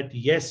 is that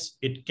yes,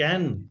 it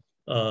can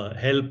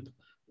help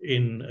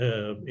in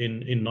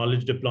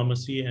knowledge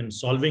diplomacy and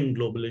solving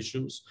global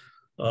issues.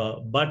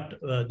 But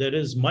there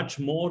is much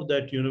more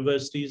that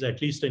universities, at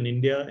least in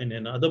India and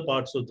in other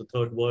parts of the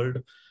third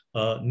world,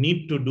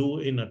 need to do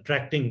in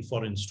attracting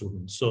foreign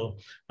students. So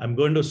I'm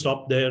going to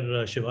stop there,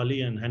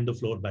 Shivali, and hand the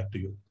floor back to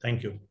you.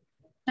 Thank you.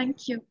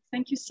 Thank you.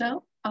 Thank you, sir.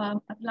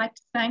 I'd like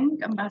to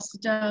thank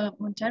Ambassador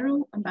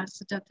Montero,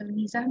 Ambassador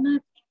Thalmiz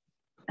Ahmed,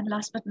 and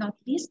last but not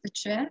least, the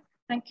chair.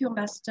 Thank you,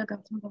 Ambassador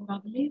Gautam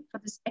Bambavale, for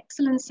this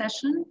excellent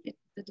session.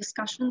 The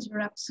discussions were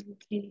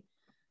absolutely,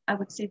 I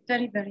would say,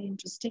 very, very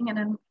interesting.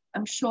 And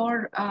I'm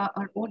sure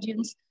our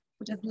audience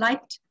would have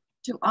liked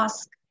to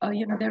ask,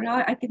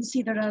 I can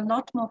see there are a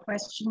lot more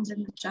questions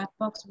in the chat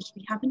box, which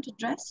we haven't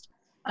addressed.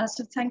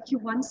 So thank you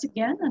once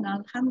again, and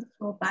I'll hand the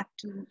floor back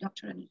to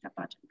Dr. Anita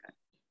Pajankar.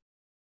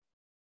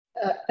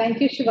 Thank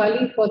you,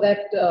 Shivali, for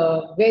that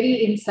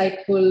very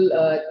insightful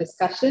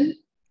discussion.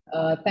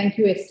 Thank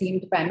you,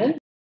 esteemed panel.